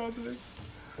funny, Cosmic.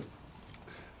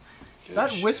 That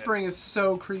shit. whispering is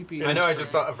so creepy. I know, I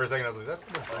just thought for a second, I was like, that's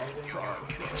gonna breathe.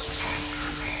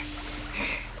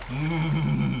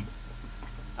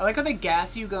 I like how they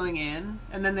gas you going in,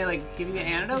 and then they, like, give you the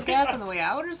antidote gas on the way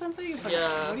out or something? It's like,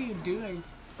 Yeah. what are you doing?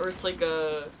 Or it's like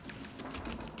a...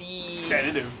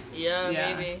 Sedative. Yeah,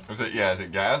 Yeah. maybe. Is it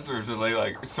is it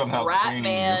like somehow Rat cleaning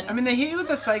Man. I mean, they hit you with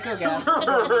the psycho gas. Dude,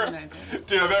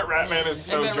 I bet Ratman is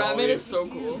so I bet jolly. Ratman is so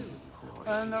cool.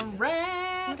 And the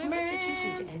rat Whatever man did you do to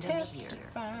end up here?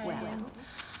 testifying. Well,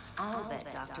 I'll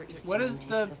bet Dr. What is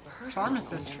the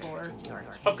pharmacist for?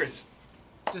 Upgrades.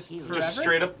 Just forever? Just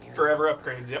straight up forever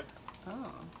upgrades, yep.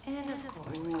 Oh. And of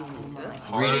course,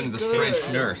 Reading the Good.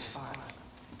 French nurse.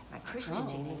 my Christian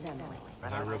name is Emily,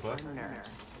 but I real book? prefer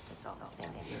nurse. It's all the same.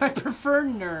 I prefer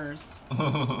nurse.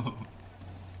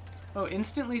 Oh,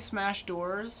 instantly smash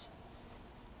doors,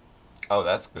 Oh,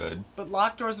 that's good. but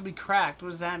locked doors will be cracked. What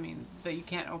does that mean? That you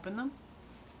can't open them?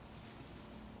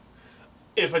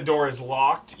 If a door is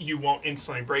locked, you won't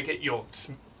instantly break it. You'll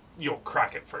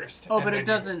crack it first. Oh, and but then it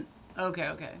doesn't. Okay,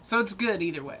 okay. So it's good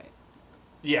either way.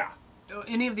 Yeah. Oh,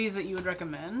 any of these that you would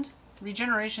recommend?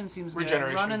 Regeneration seems good.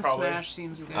 Regeneration, Run and probably. smash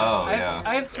seems good. Oh, I have, yeah.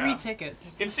 I have 3 Yeah.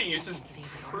 tickets. Instant use is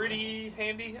pretty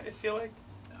handy, I feel like.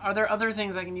 Are there other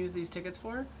things I can use these tickets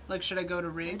for? Like, should I go to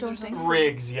rigs or don't think something?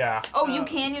 Rigs, yeah. Oh, you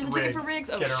can use a ticket rig. for rigs?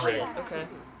 Oh, Get a shit. rig. Okay.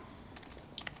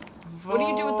 What do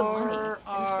you do with the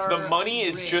money? The money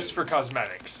is rigs. just for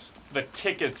cosmetics. The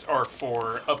tickets are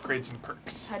for upgrades and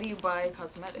perks. How do you buy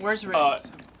cosmetics? Where's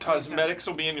rigs? Cosmetics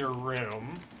will be in your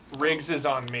room. Rigs is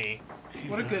on me.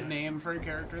 What a good name for a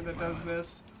character that does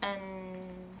this. And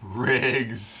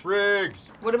Riggs.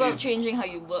 what about Is- changing how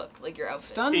you look, like your outfit?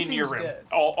 Stun In seems your room. good.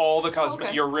 All the cosmetic,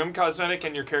 Okay. your room cosmetic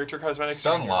and your character cosmetics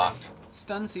are in Stun your locked. room.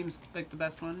 Stun seems like the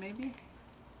best one, maybe?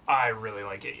 I really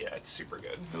like it, yeah, it's super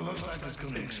good. It looks like it's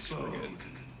gonna explode.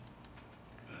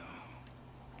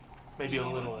 Maybe a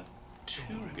little too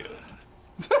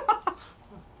good.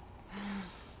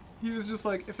 He was just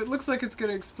like, if it looks like it's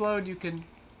gonna explode, you can...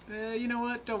 you know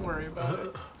what? Don't worry about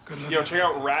it. Yo, check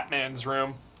out Ratman's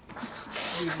room.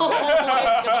 Oh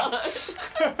my god.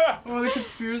 Oh, the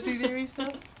conspiracy theory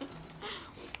stuff?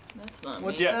 That's not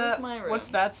What's me. Yeah. Where's that? my room? What's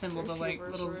that symbol? The like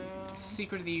Receiver's little room.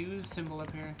 secret of the ooze symbol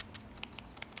up here.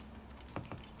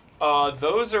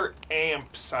 Those are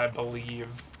amps, I believe.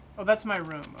 Oh, that's my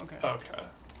room. Okay. Okay.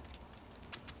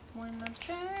 When the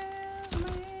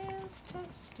judgment's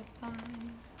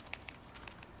testifying.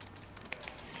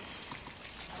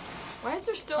 Why is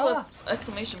there still Ah. a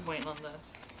exclamation point on the...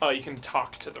 Oh, you can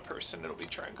talk to the person. It'll be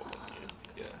triangle menu.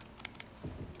 Yeah.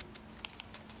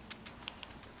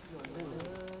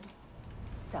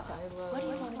 So, what do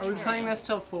you want to Are we try? playing this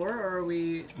till 4, or are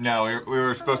we... No, we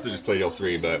were supposed to just play till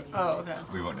 3, but Oh, okay.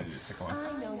 we wanted to just take one.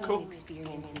 I know Cool. new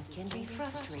experiences can be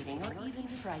frustrating or even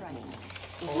frightening.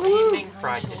 Or evening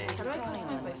frightening. How do I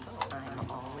customize myself? I'm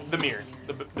always The mirror.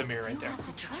 The mirror right there.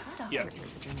 to trust Dr. Yeah.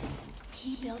 Easterman.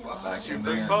 He built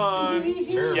Super fun.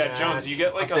 Yeah, Jones, you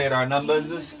get like Update a... our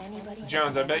numbers. anybody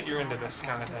Jones, I bet you're into this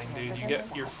kind of thing, dude. You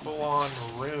get your full-on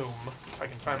room. If I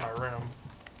can find my room.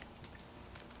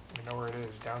 You know where it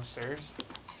is, downstairs?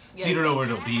 So you don't know where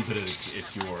it'll be, but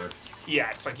it's your Yeah,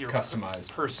 it's like your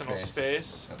customized personal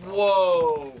space. That's awesome.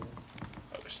 Whoa.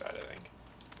 Other side, I think.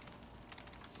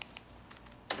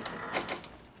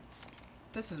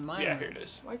 This is my Yeah, room. here it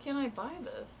is. Why can't I buy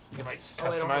this? You can like Oh,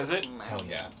 I don't customize have it. money. Hell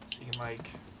yeah. So you can like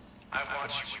I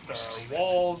watch you The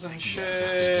walls and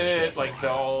shit, like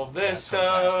all this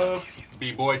stuff.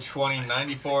 B-Boy 20,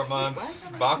 94 months.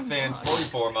 Bachman,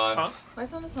 44 months. Why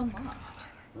is this unlocked?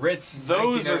 Ritz,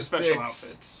 Those are 1906. special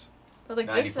outfits. But like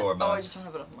this, 94 oh, I months. just don't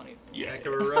have enough money. Yeah. Heck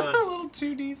of a run. A little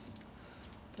 2D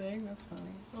thing. That's funny.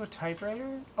 Oh, a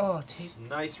typewriter. Oh, tape.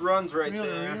 Nice runs right Really,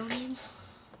 there. really?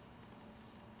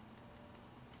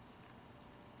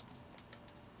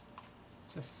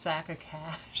 It's a sack of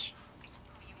cash.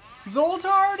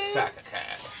 Zoltar, dude. Sack of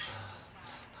cash.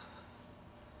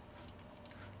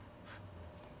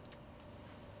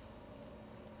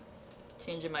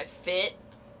 Changing my fit.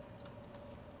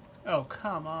 Oh,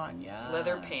 come on, yeah.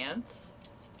 Leather pants.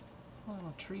 A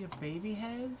little tree of baby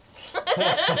heads.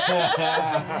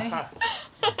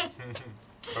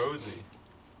 Cozy.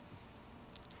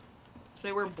 So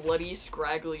they wear bloody,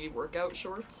 scraggly workout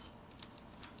shorts.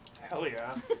 Hell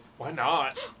yeah. Why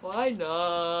not? Why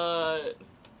not?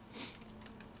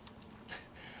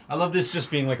 I love this just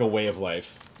being like a way of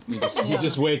life. You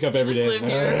just wake up every Just day. live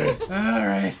here. All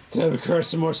right. Time to crush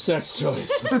some more sex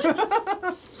toys.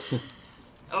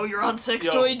 Oh, you're on sex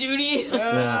Yo. toy duty?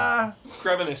 Yeah.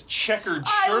 Grabbing this checkered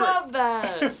I shirt. love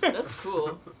that. That's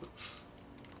cool.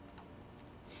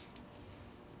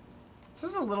 It's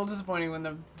just a little disappointing when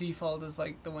the default is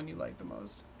like the one you like the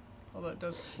most. Although it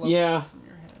does float Yeah. from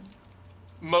your head.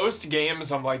 Most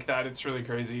games I'm like that. It's really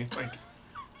crazy. Like,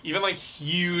 even like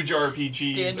huge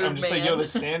RPGs, Standard I'm just like, yo, man. the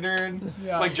standard.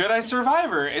 Yeah. Like Jedi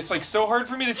Survivor, it's like so hard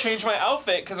for me to change my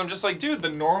outfit because I'm just like, dude, the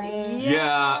normal.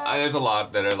 Yeah, there's a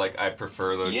lot that are like, I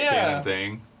prefer the Yeah. canon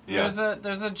thing. Yeah.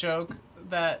 There's a joke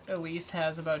that Elise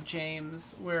has about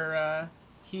James where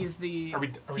he's the Are we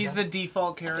he's done? the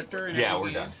default character. In Yeah, every we're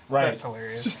game. done. Right. That's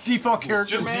hilarious. Just default character.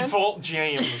 Just man. default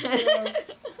James.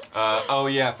 Oh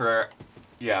yeah, for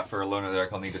Alona there,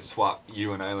 I'll need to swap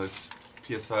you and Isla's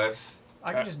PS5s.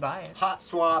 I can just buy it. Hot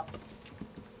swap.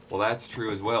 Well, that's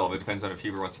true as well, but it depends on if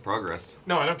Huber wants to progress.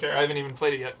 No, I don't care. I haven't even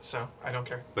played it yet, so I don't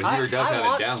care. But Huber does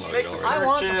have it downloaded make- already. I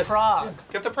want the Purchase. prog.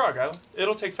 Get the prog, Isla.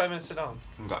 It'll take 5 minutes to download.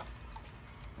 Okay.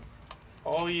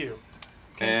 All you.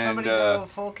 Can And, somebody go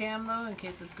full cam though, in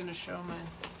case it's gonna show my?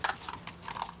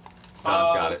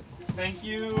 Don's got it. Thank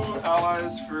you,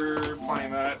 allies, for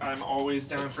playing that. I'm always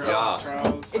down for Yeah. Outlast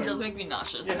Trials. It does make me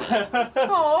nauseous. Yeah.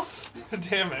 Oh.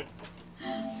 Damn it.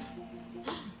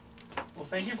 Well,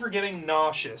 thank you for getting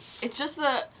nauseous. It's just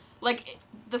the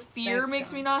fear Thanks, makes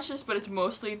Don. me nauseous, but it's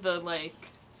mostly the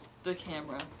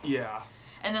camera. Yeah.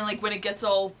 And then when it gets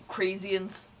all crazy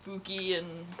and spooky and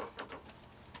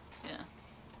yeah.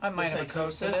 I might have a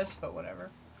code to psychosis? this, but whatever.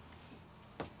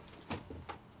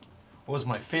 What was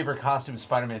my favorite costume in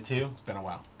Spider-Man 2? It's been a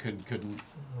while. Couldn't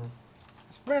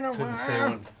It's been a couldn't say while.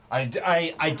 one.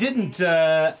 I didn't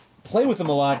play with them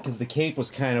a lot because the cape was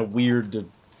kind of weird.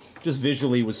 Just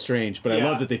visually was strange, but I Yeah.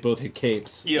 love that they both had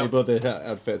capes. Yep. They both had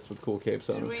outfits with cool capes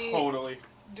on Do them. we Totally.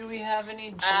 do we have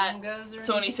any At Jengas or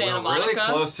Sony anything? Santa We're really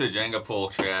Monica. close to a Jenga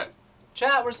pull, chat.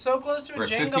 Chat, we're so close to a We're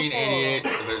Jenga 1588.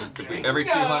 pull. Every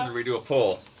 200 we do a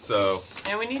pull. So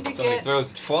And we need to somebody get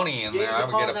throws 20 in there, I would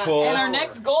upon get a that pull. And our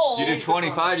next goal. You do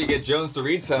 25, you get Jones to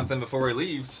read something before he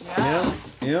leaves. Yeah,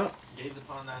 yeah. Gaze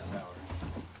upon that tower.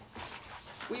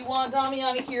 We want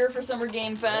Damiani here for Summer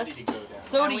Game Fest.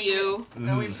 So do you.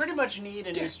 No, we pretty much need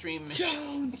a new stream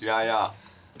machine. Yeah.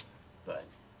 But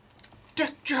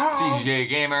CJ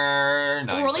Gamer.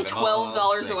 We're only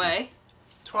 $12 away.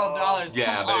 $12.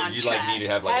 Yeah, Come but on, you chat. need to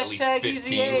have at least Hashtag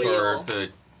 15 for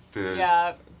EZ8.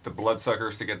 the the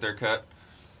bloodsuckers to get their cut.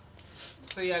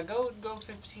 So yeah, go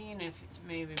 15 if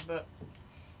maybe, but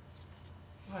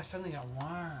oh, I suddenly got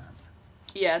warm.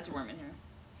 Yeah, it's warm in here.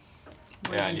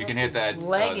 Yeah, and you can hit that the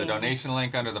Leggings. donation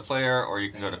link under the player, or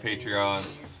you can go to Patreon.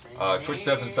 Twitch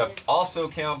subs and stuff also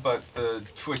count, but the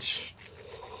Twitch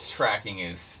tracking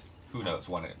is who knows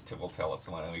when it will tell us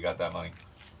when we got that money.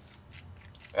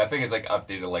 I think it's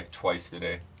updated twice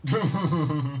today.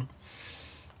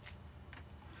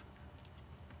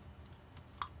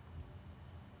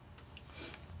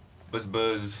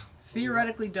 Buzz.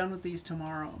 Theoretically done with these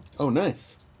tomorrow. Oh,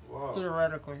 nice. Whoa.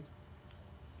 Theoretically.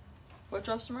 What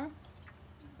drops tomorrow?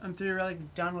 I'm theoretically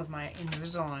done with my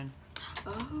Invisalign.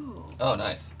 Oh. Oh,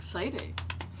 nice. Exciting.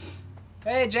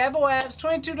 Hey, Jabberwabs,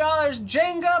 $22,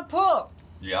 Jenga pull!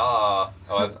 Yeah. Oh,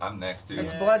 I'm next, dude.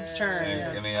 It's Blood's turn. Hey,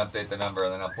 Yeah. Give me update the number,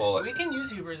 and then I'll pull it. We can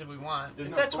use Hubers if we want. There's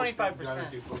It's no at full screen. 25%. You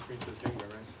gotta do full screen to Jenga,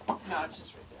 right? No, it's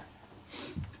just right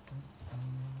there.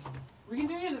 We can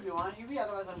do yours if you want, Hubie,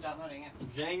 otherwise I'm downloading it.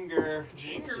 Janger.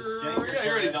 Janger. It's Yeah,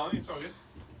 you're already time. telling me. It's all good.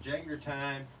 Janger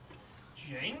time.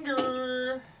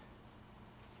 Janger.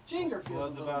 Jenga feels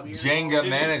Blood's a little about to- weird. Jenga Did you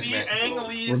management. see Ang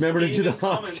Lee's Remember to do stated the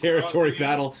hot comments territory about you?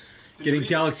 battle. Getting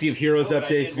Galaxy of Heroes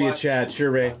updates via chat.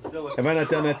 Sure, Ray. Have I not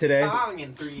done that today? Song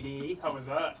in 3D. How was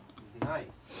that? It was nice.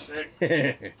 Sick.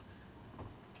 Nice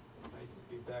to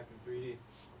be back in 3D.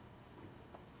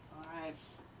 Alright.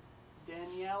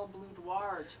 Danielle Blue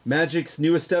Duarte. Magic's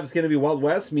newest stuff is going to be Wild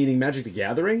West, meaning Magic the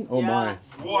Gathering. Oh my!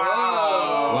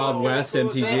 Wow. Wild West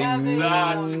MTG.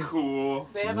 That's cool.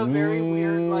 They have a very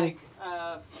weird, like,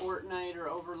 Fortnite or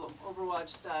Overwatch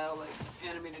style, like,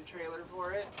 animated trailer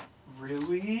for it.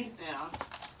 Really? Yeah.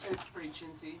 It's pretty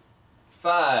chintzy.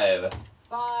 5.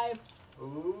 5.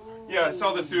 Ooh. Yeah, I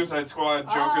saw the Suicide Squad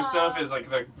Joker stuff is like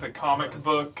the comic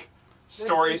book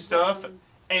story stuff.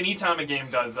 Anytime a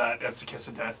game does that, that's a kiss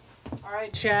of death.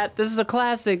 Alright, chat, this is a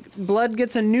classic. Blood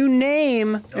gets a new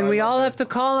name, and we all have to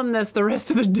call him this the rest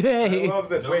of the day. I love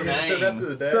this. Wait, is it the rest of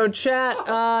the day? So, chat,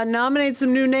 nominate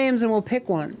some new names and we'll pick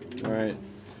one. All right.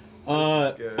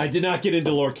 I did not get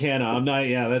into Lorcana. I'm not.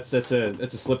 Yeah, that's a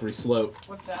slippery slope.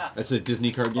 What's that? That's a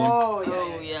Disney card game.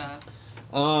 Oh yeah.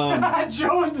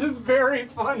 Jones is very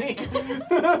funny.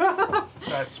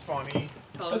 That's funny.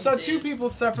 I saw two people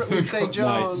separately say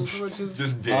Jones, which is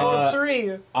just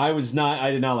three. I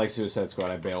did not like Suicide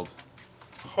Squad. I bailed.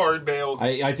 Hard bailed.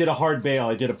 I did a hard bail.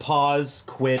 I did a pause,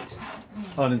 quit,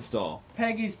 uninstall.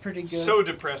 Peggy's pretty good. So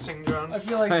depressing, Jones. I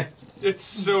feel like it's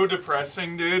so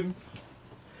depressing, dude.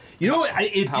 You know what?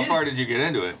 How far did you get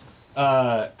into it?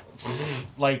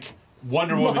 Like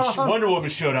Wonder Woman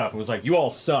showed up and was like, "You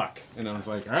all suck," and I was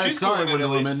like, "All right, She's sorry, cool in it, Wonder at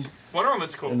Woman." least. Wonder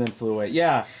Woman's cool. And then flew away.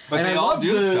 Yeah, But and they I all loved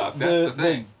do suck. That's the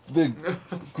thing. The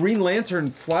Green Lantern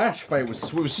Flash fight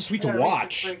was just sweet to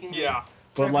watch. Yeah.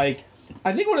 But like,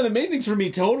 I think one of the main things for me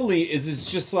totally is it's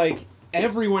just like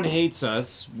everyone hates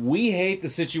us. We hate the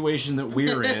situation that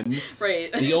we're in.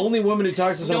 Right. The only woman who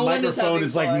talks to us on a one is microphone having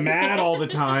is like fun. mad all the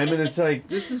time, and it's like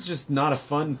this is just not a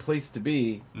fun place to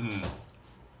be.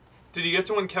 Did you get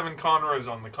to when Kevin Conroy's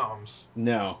on the comms?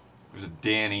 No. There's a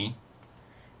Danny.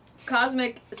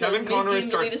 Cosmic Kevin says Conroy mid-game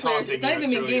starts deleted players. taunting It's not you, even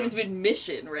it's really mid-game, good. it's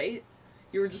mid-mission, right?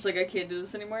 You were just like, I can't do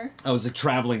this anymore? I was like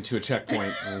traveling to a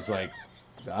checkpoint, and I was like,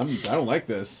 I don't like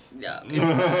this. Yeah.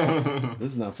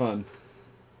 This is not fun.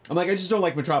 I'm like, I just don't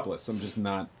like Metropolis. I'm just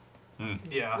not.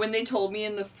 Yeah. When they told me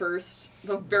in the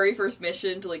very first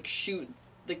mission to like shoot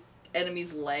the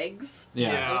enemy's legs,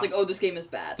 Yeah. I was like, oh, this game is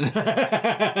bad.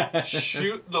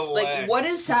 Shoot the Like, legs. what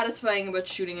is satisfying about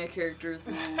shooting a character's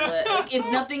leg? Like, if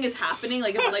nothing is happening,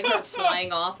 like if the legs are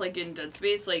flying off, like in Dead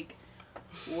Space, like,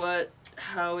 what?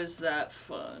 How is that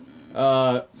fun?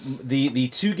 The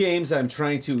two games I'm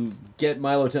trying to get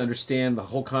Milo to understand the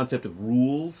whole concept of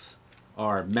rules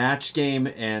are Match Game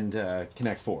and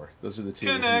Connect 4. Those are the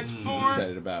two that he's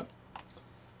excited about.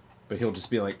 But he'll just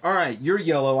be like, all right, you're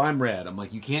yellow, I'm red. I'm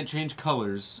like, you can't change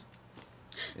colors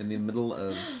in the middle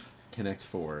of Connect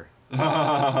 4.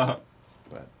 But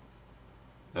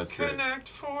That's good. Connect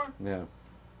 4. yeah.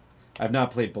 I've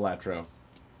not played Balatro,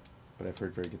 but I've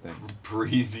heard very good things.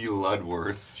 Breezy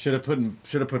Ludworth. Should have put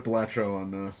Balatro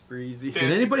on. Breezy. Did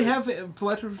anybody have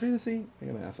Balatro for fantasy?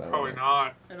 I'm gonna ask that. Probably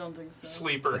not. I don't think so.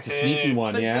 Sleeper That's a hit. sneaky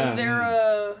one, But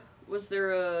yeah. was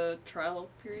there a trial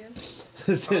period?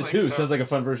 Says who? Sounds like a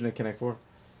fun version of Connect 4.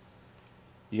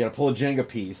 You gotta pull a Jenga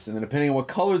piece, and then depending on what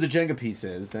color the Jenga piece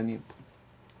is, then you...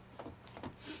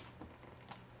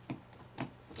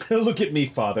 Look at me,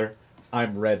 father.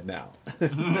 I'm red now.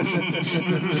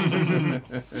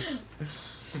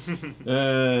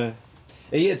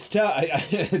 It's tough. Don,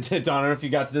 I don't know if you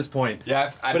got to this point.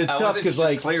 Yeah, but it's tough because,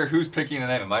 like... Player, who's picking the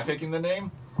name? Am I picking the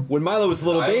name? When Milo was a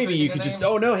little Am I baby, you picking could the just, name?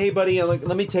 oh no, hey buddy, I'm like,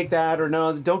 let me take that, or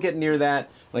no, don't get near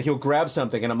that. Like he'll grab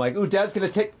something, and I'm like, ooh, Dad's gonna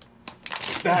take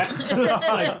that. It's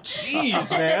like,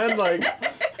 jeez, man, like,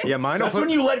 Yeah, mine that's when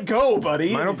you let go,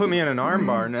 buddy. Mine will put me in an arm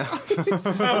bar now.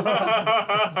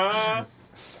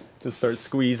 Just start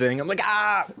squeezing. I'm like,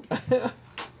 ah!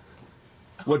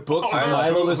 What books is I don't know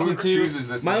Milo who listening to? chooses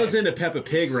this Milo's name. into Peppa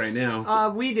Pig right now.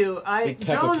 We do. Big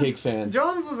Peppa Pig fan.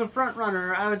 Jones was a front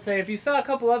runner, I would say. If you saw a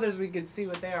couple others, we could see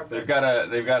what they are. They've got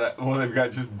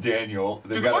just Daniel.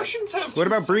 They've Do got Martians have What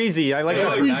about Breezy? I like They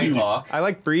have that. Nighthawk. I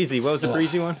like Breezy. What was the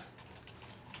Breezy one?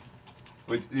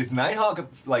 Wait, is Nighthawk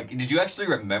like? Did you actually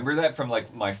remember that from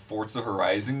like my Forza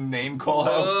Horizon name call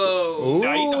out? Oh. Ooh,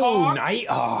 Nighthawk?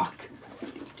 Nighthawk.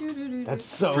 That's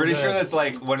so Pretty good. sure that's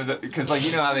like one of the because like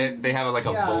you know how they have like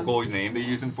a Yeah. vocal name they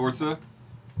use in Forza.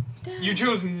 You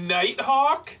chose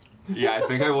Nighthawk? Yeah, I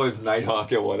think I was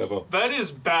Nighthawk at one of them. That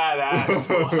is badass.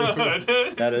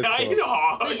 That is cool.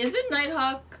 Nighthawk. Wait, is it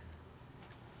Nighthawk?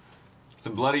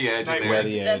 Some Bloody Edge in Night there.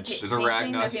 Bloody That Edge. There's a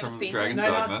painting, that Ragnos famous from painting? Dragon's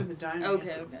Nighthawk's in Dogma. the dining.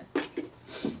 Okay, okay.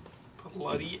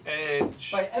 Bloody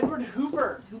Edge. By Edward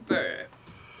Hooper. Hooper.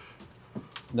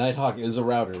 Nighthawk is a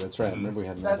router. That's right. I remember we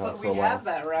had Nighthawk for a while. have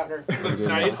that router.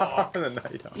 Nighthawk. The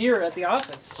Nighthawk. Here at the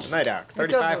office. Nighthawk. It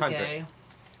does 3500. okay.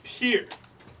 Here.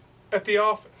 At the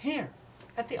office. Here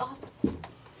at the office.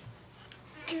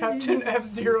 Captain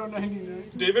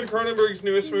F-099. David Cronenberg's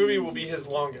newest movie will be his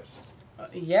longest.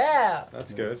 Yeah.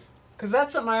 That's good. Because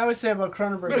that's something I always say about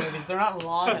Cronenberg movies. They're not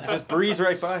long enough. Just breeze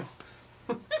right by.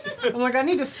 I'm like, I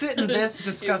need to sit in this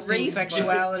disgusting Erase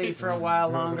sexuality for a while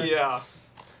longer. Yeah.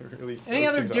 Any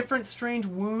other different strange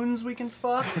wounds we can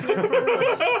fuck?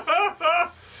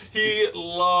 He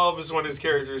loves when his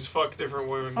characters fuck different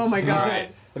wounds. Oh my god.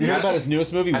 Have you heard about his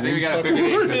newest movie? I think we gotta pick a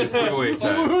name because it's giveaway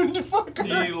time. Wound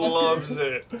fucker. He loves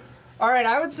it. Alright,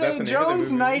 I would that say the name of the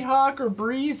Jones, movie? Nighthawk, or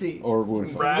Breezy. Or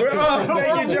Wound Rat. Oh, thank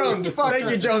you, Wound Jones. fucker. Thank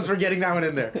you, Jones, for getting that one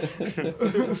in there.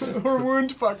 Or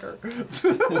Wound Fucker.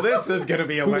 Well, this is gonna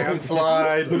be a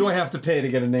landslide. Who do I have to pay to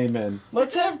get a name in?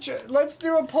 Let's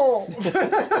do a poll.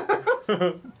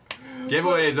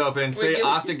 Giveaway is open. Say giving-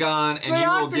 Octagon, and Say you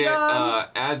will get Octagon.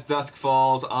 As Dusk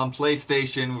Falls on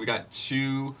PlayStation. We got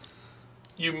 2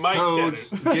 You might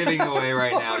codes get it. giving away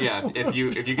right now. Yeah, if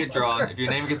you get drawn, if your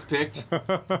name gets picked,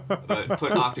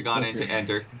 put Octagon in to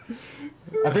enter.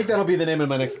 I think that'll be the name of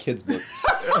my next kid's book.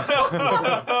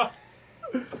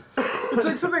 It's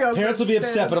like something else. Parents will be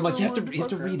upset, but I'm like, for you have to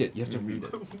Wound read it. You have to read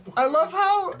it. I love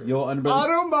how You'll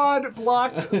understand. Automod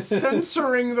blocked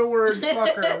censoring the word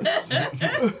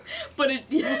fucker. But it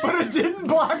Didn't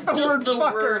block the just word the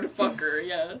fucker. word fucker,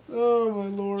 yeah. Oh my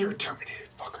lord. You're terminated,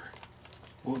 fucker.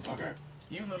 Wound fucker.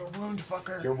 You little wound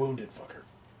fucker. You're wounded fucker.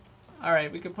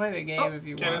 Alright, we can play the game if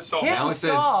you Can't want. install. Can't Now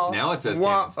install. it says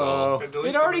Wah- can't install. And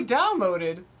delete It already some-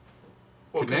 downloaded.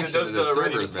 Well, because it Connection does to the the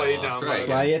ready to server's play been lost, download. right.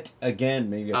 Try it again.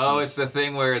 Maybe. Oh, it's the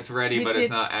thing where it's ready, Hit but it it's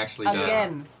not actually done.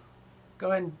 Again.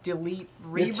 Go ahead and delete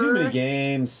Yeah, too many Rebirth.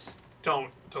 games. Don't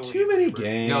delete Too many Rebirth.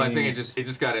 games. No, I think it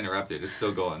just got interrupted. It's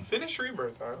still going. Finish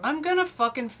Rebirth, Arlen. I'm gonna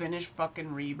fucking finish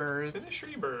fucking Rebirth. Finish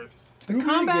Rebirth. The Too many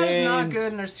combat is not games.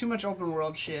 good and there's too much open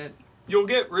world shit. You'll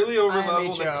get really over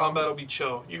leveled and IMHO. combat will be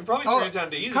chill. You can probably turn it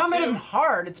down to easy Combat too. isn't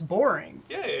hard, it's boring.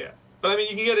 Yeah. But I mean,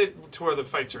 you can get it to where the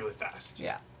fights are really fast.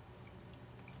 Yeah.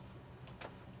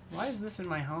 Why is this in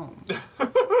my home?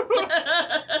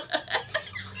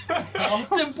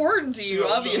 It's important to you,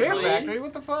 obviously. Share Factory?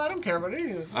 What the fuck? I don't care about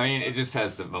any of this. I mean, it just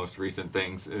has the most recent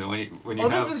things. And when you Oh,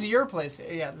 have, this is your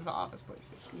PlayStation. Yeah, this is the Office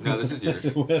PlayStation. no, this is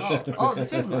yours. Oh,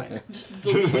 this is mine. Just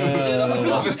delete shit on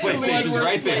Office PlayStation's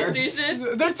right there.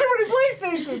 PlayStation. There's too many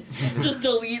PlayStations. Just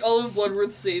delete all of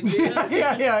Bloodworth save data.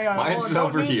 Yeah. Mine's Oh, don't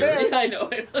over need here. this. I know.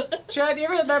 Chad, you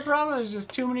ever had that problem? There's just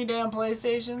too many damn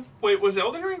PlayStations. Wait, was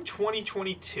Elden Ring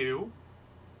 2022?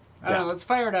 I don't know. Let's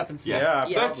fire it up and see. Yeah.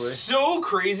 Yeah. That's so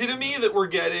crazy to me that we're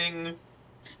getting.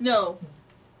 No.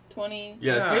 20.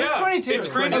 Yes. It was 22. It's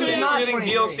crazy But to me it's that not we're getting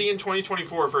 23. DLC in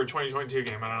 2024 for a 2022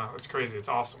 game. I don't know. It's crazy. It's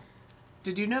awesome.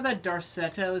 Did you know that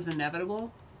Darsetto is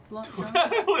inevitable? Who the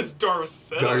hell is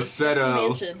Darsetto? Darsetto.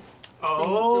 Mansion. Oh,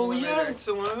 Alone in the yeah, Dark. it's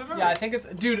Alone in the Dark. Yeah, I think it's...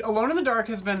 Dude, Alone in the Dark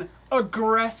has been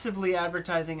aggressively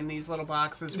advertising in these little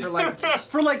boxes for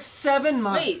like 7 Wait,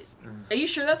 months. are you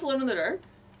sure that's Alone in the Dark?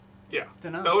 Yeah.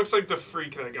 Dunno. That looks like the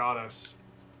freak that got us.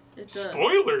 It does.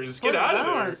 Spoilers! Get out I of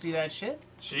don't want there. to see that shit.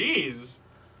 Jeez.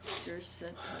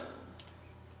 Darsetto.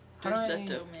 How do I-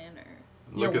 Darsetto Manor.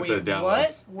 Look Yeah, at wait, the downloads.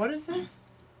 What? What is this?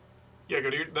 Yeah, go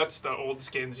to your... That's the old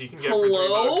skins you can get Hello? for $3.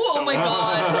 Oh my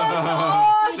god.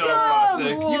 That's So classic.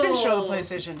 You can show the Whoa.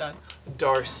 PlayStation done.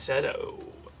 Darsetto.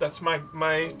 That's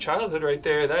my childhood right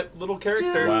there. That little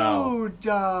character. Dude, Wow. it's It's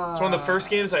one of the first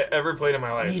games I ever played in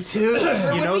my life. too. Remember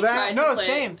You when know we that? tried to No,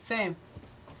 play- same.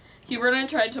 Hubert and I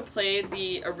tried to play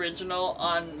the original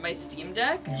on my Steam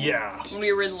Deck Yeah. when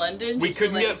we were in London. We just to,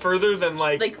 couldn't get further than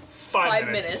like 5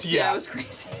 minutes. Yeah, it was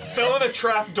crazy. Fell in a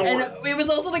trap door. And it was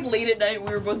also like late at night. We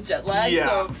were both jet lagged. yeah.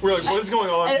 So. We're like, what is going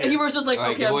on And here? he was just like, All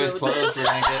right, okay, I'm giveaway's good with closed. this. We're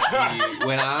gonna get the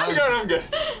winner. I'm good.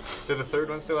 Did the third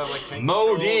one still have like tank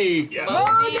Mo controls? D. Yeah.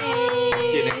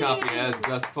 Getting a copy as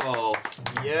Dust Falls.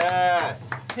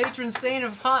 Yes. Patron saint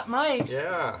of hot mics.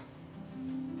 Yeah.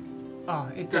 Oh,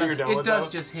 it Go to does. your It download does now.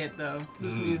 just hit though.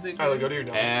 This music. Tyler, go to your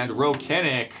dog. And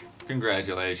Rokenic,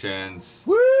 congratulations.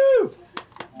 Woo!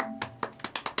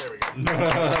 There we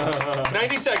go.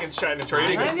 90 seconds, Chad, and it's ready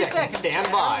to go. 90 seconds. Stand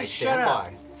Chad. by. Shut Stand up.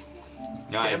 by.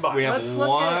 Nice. by. We have Let's look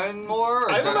at- one more.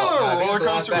 or I is haven't that been all? on a I think roller it's the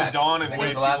last coaster with batch. Dawn in I think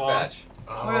way it's too the last long. batch.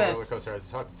 Oh, Look at roller this. coaster. I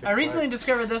talked 6 I recently flags.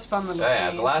 discovered this fun little Yeah,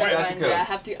 game. the last That batch of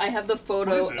reminds me, codes. I have the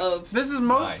photo What is this? of This is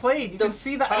most Nice. played. You can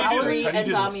see the How do you do hours. this? Audrey How do you and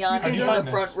do this? Damian How do you in find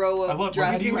the this? front row I of love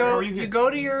Jurassic You Where go. are you You here? go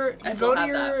to your. I You still go to have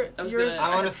your. that. I was your gonna.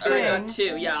 I wanna I see already it. got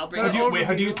two. Yeah, I'll bring How it do you- over. wait,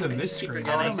 how do you get to this Keep screen? I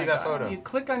wanna forgetting. see my that God. photo. You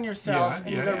click on yourself Yeah, and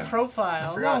you yeah, go to yeah. profile.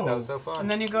 I forgot. That Whoa. was so fun. And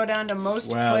then you go down to most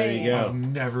Wow, there you played. go. I've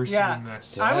never Yeah. seen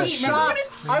this. I was That's shocked.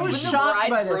 I was When the shocked ride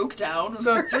by this. broke down.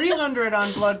 So 300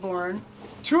 on Bloodborne,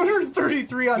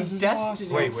 233 on This is Destiny.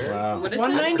 awesome. Wait, where? Wow. What is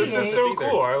 198. This is so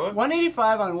cool, Arla.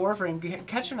 185 on Warframe,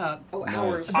 catching up. Oh, Nice.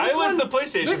 hours. I This was one- the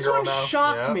PlayStation This girl one now.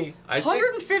 shocked Yeah. me. I think-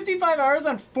 155 hours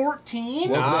on 14?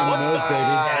 Welcome to MMOs, baby.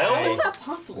 Hell? How is that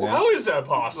possible? Yeah. How is that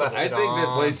possible? Left I think that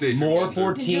PlayStation More games are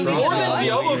 14 drunk. More More than God.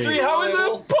 Diablo 3? How is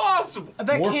that possible?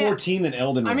 That More can't- 14 than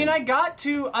Elden Ring. I mean,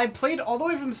 I played all the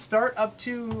way from start up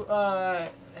to,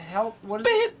 help, what is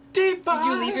it? Did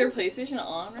you leave your PlayStation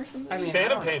on or something? I mean,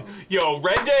 Phantom I don't Pain. know. Yo,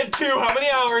 Red Dead 2, how many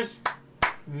hours?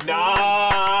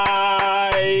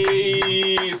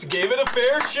 Nice! Gave it a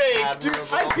fair shake. Admirable.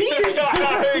 I beat it!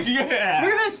 Yeah.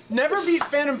 Look at this! Never beat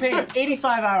Phantom Pain,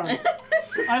 85 hours.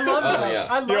 I love Oh, that. yeah.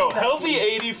 I love Yo, that. healthy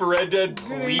 80 for Red Dead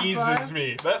pleases 85?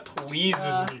 me. That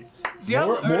pleases me.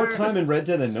 more time in Red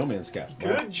Dead than No Man's Sky. Wow.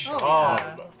 Good Oh, job.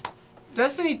 yeah.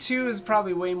 Destiny 2 is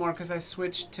probably way more because I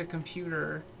switched to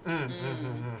computer.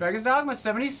 Dragon's Dogma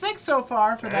 76 so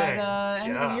far for Dang, that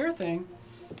end of yeah. the year thing.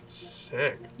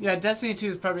 Sick. Yeah, Destiny 2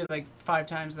 is probably like 5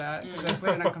 times that because I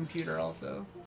played it on computer also.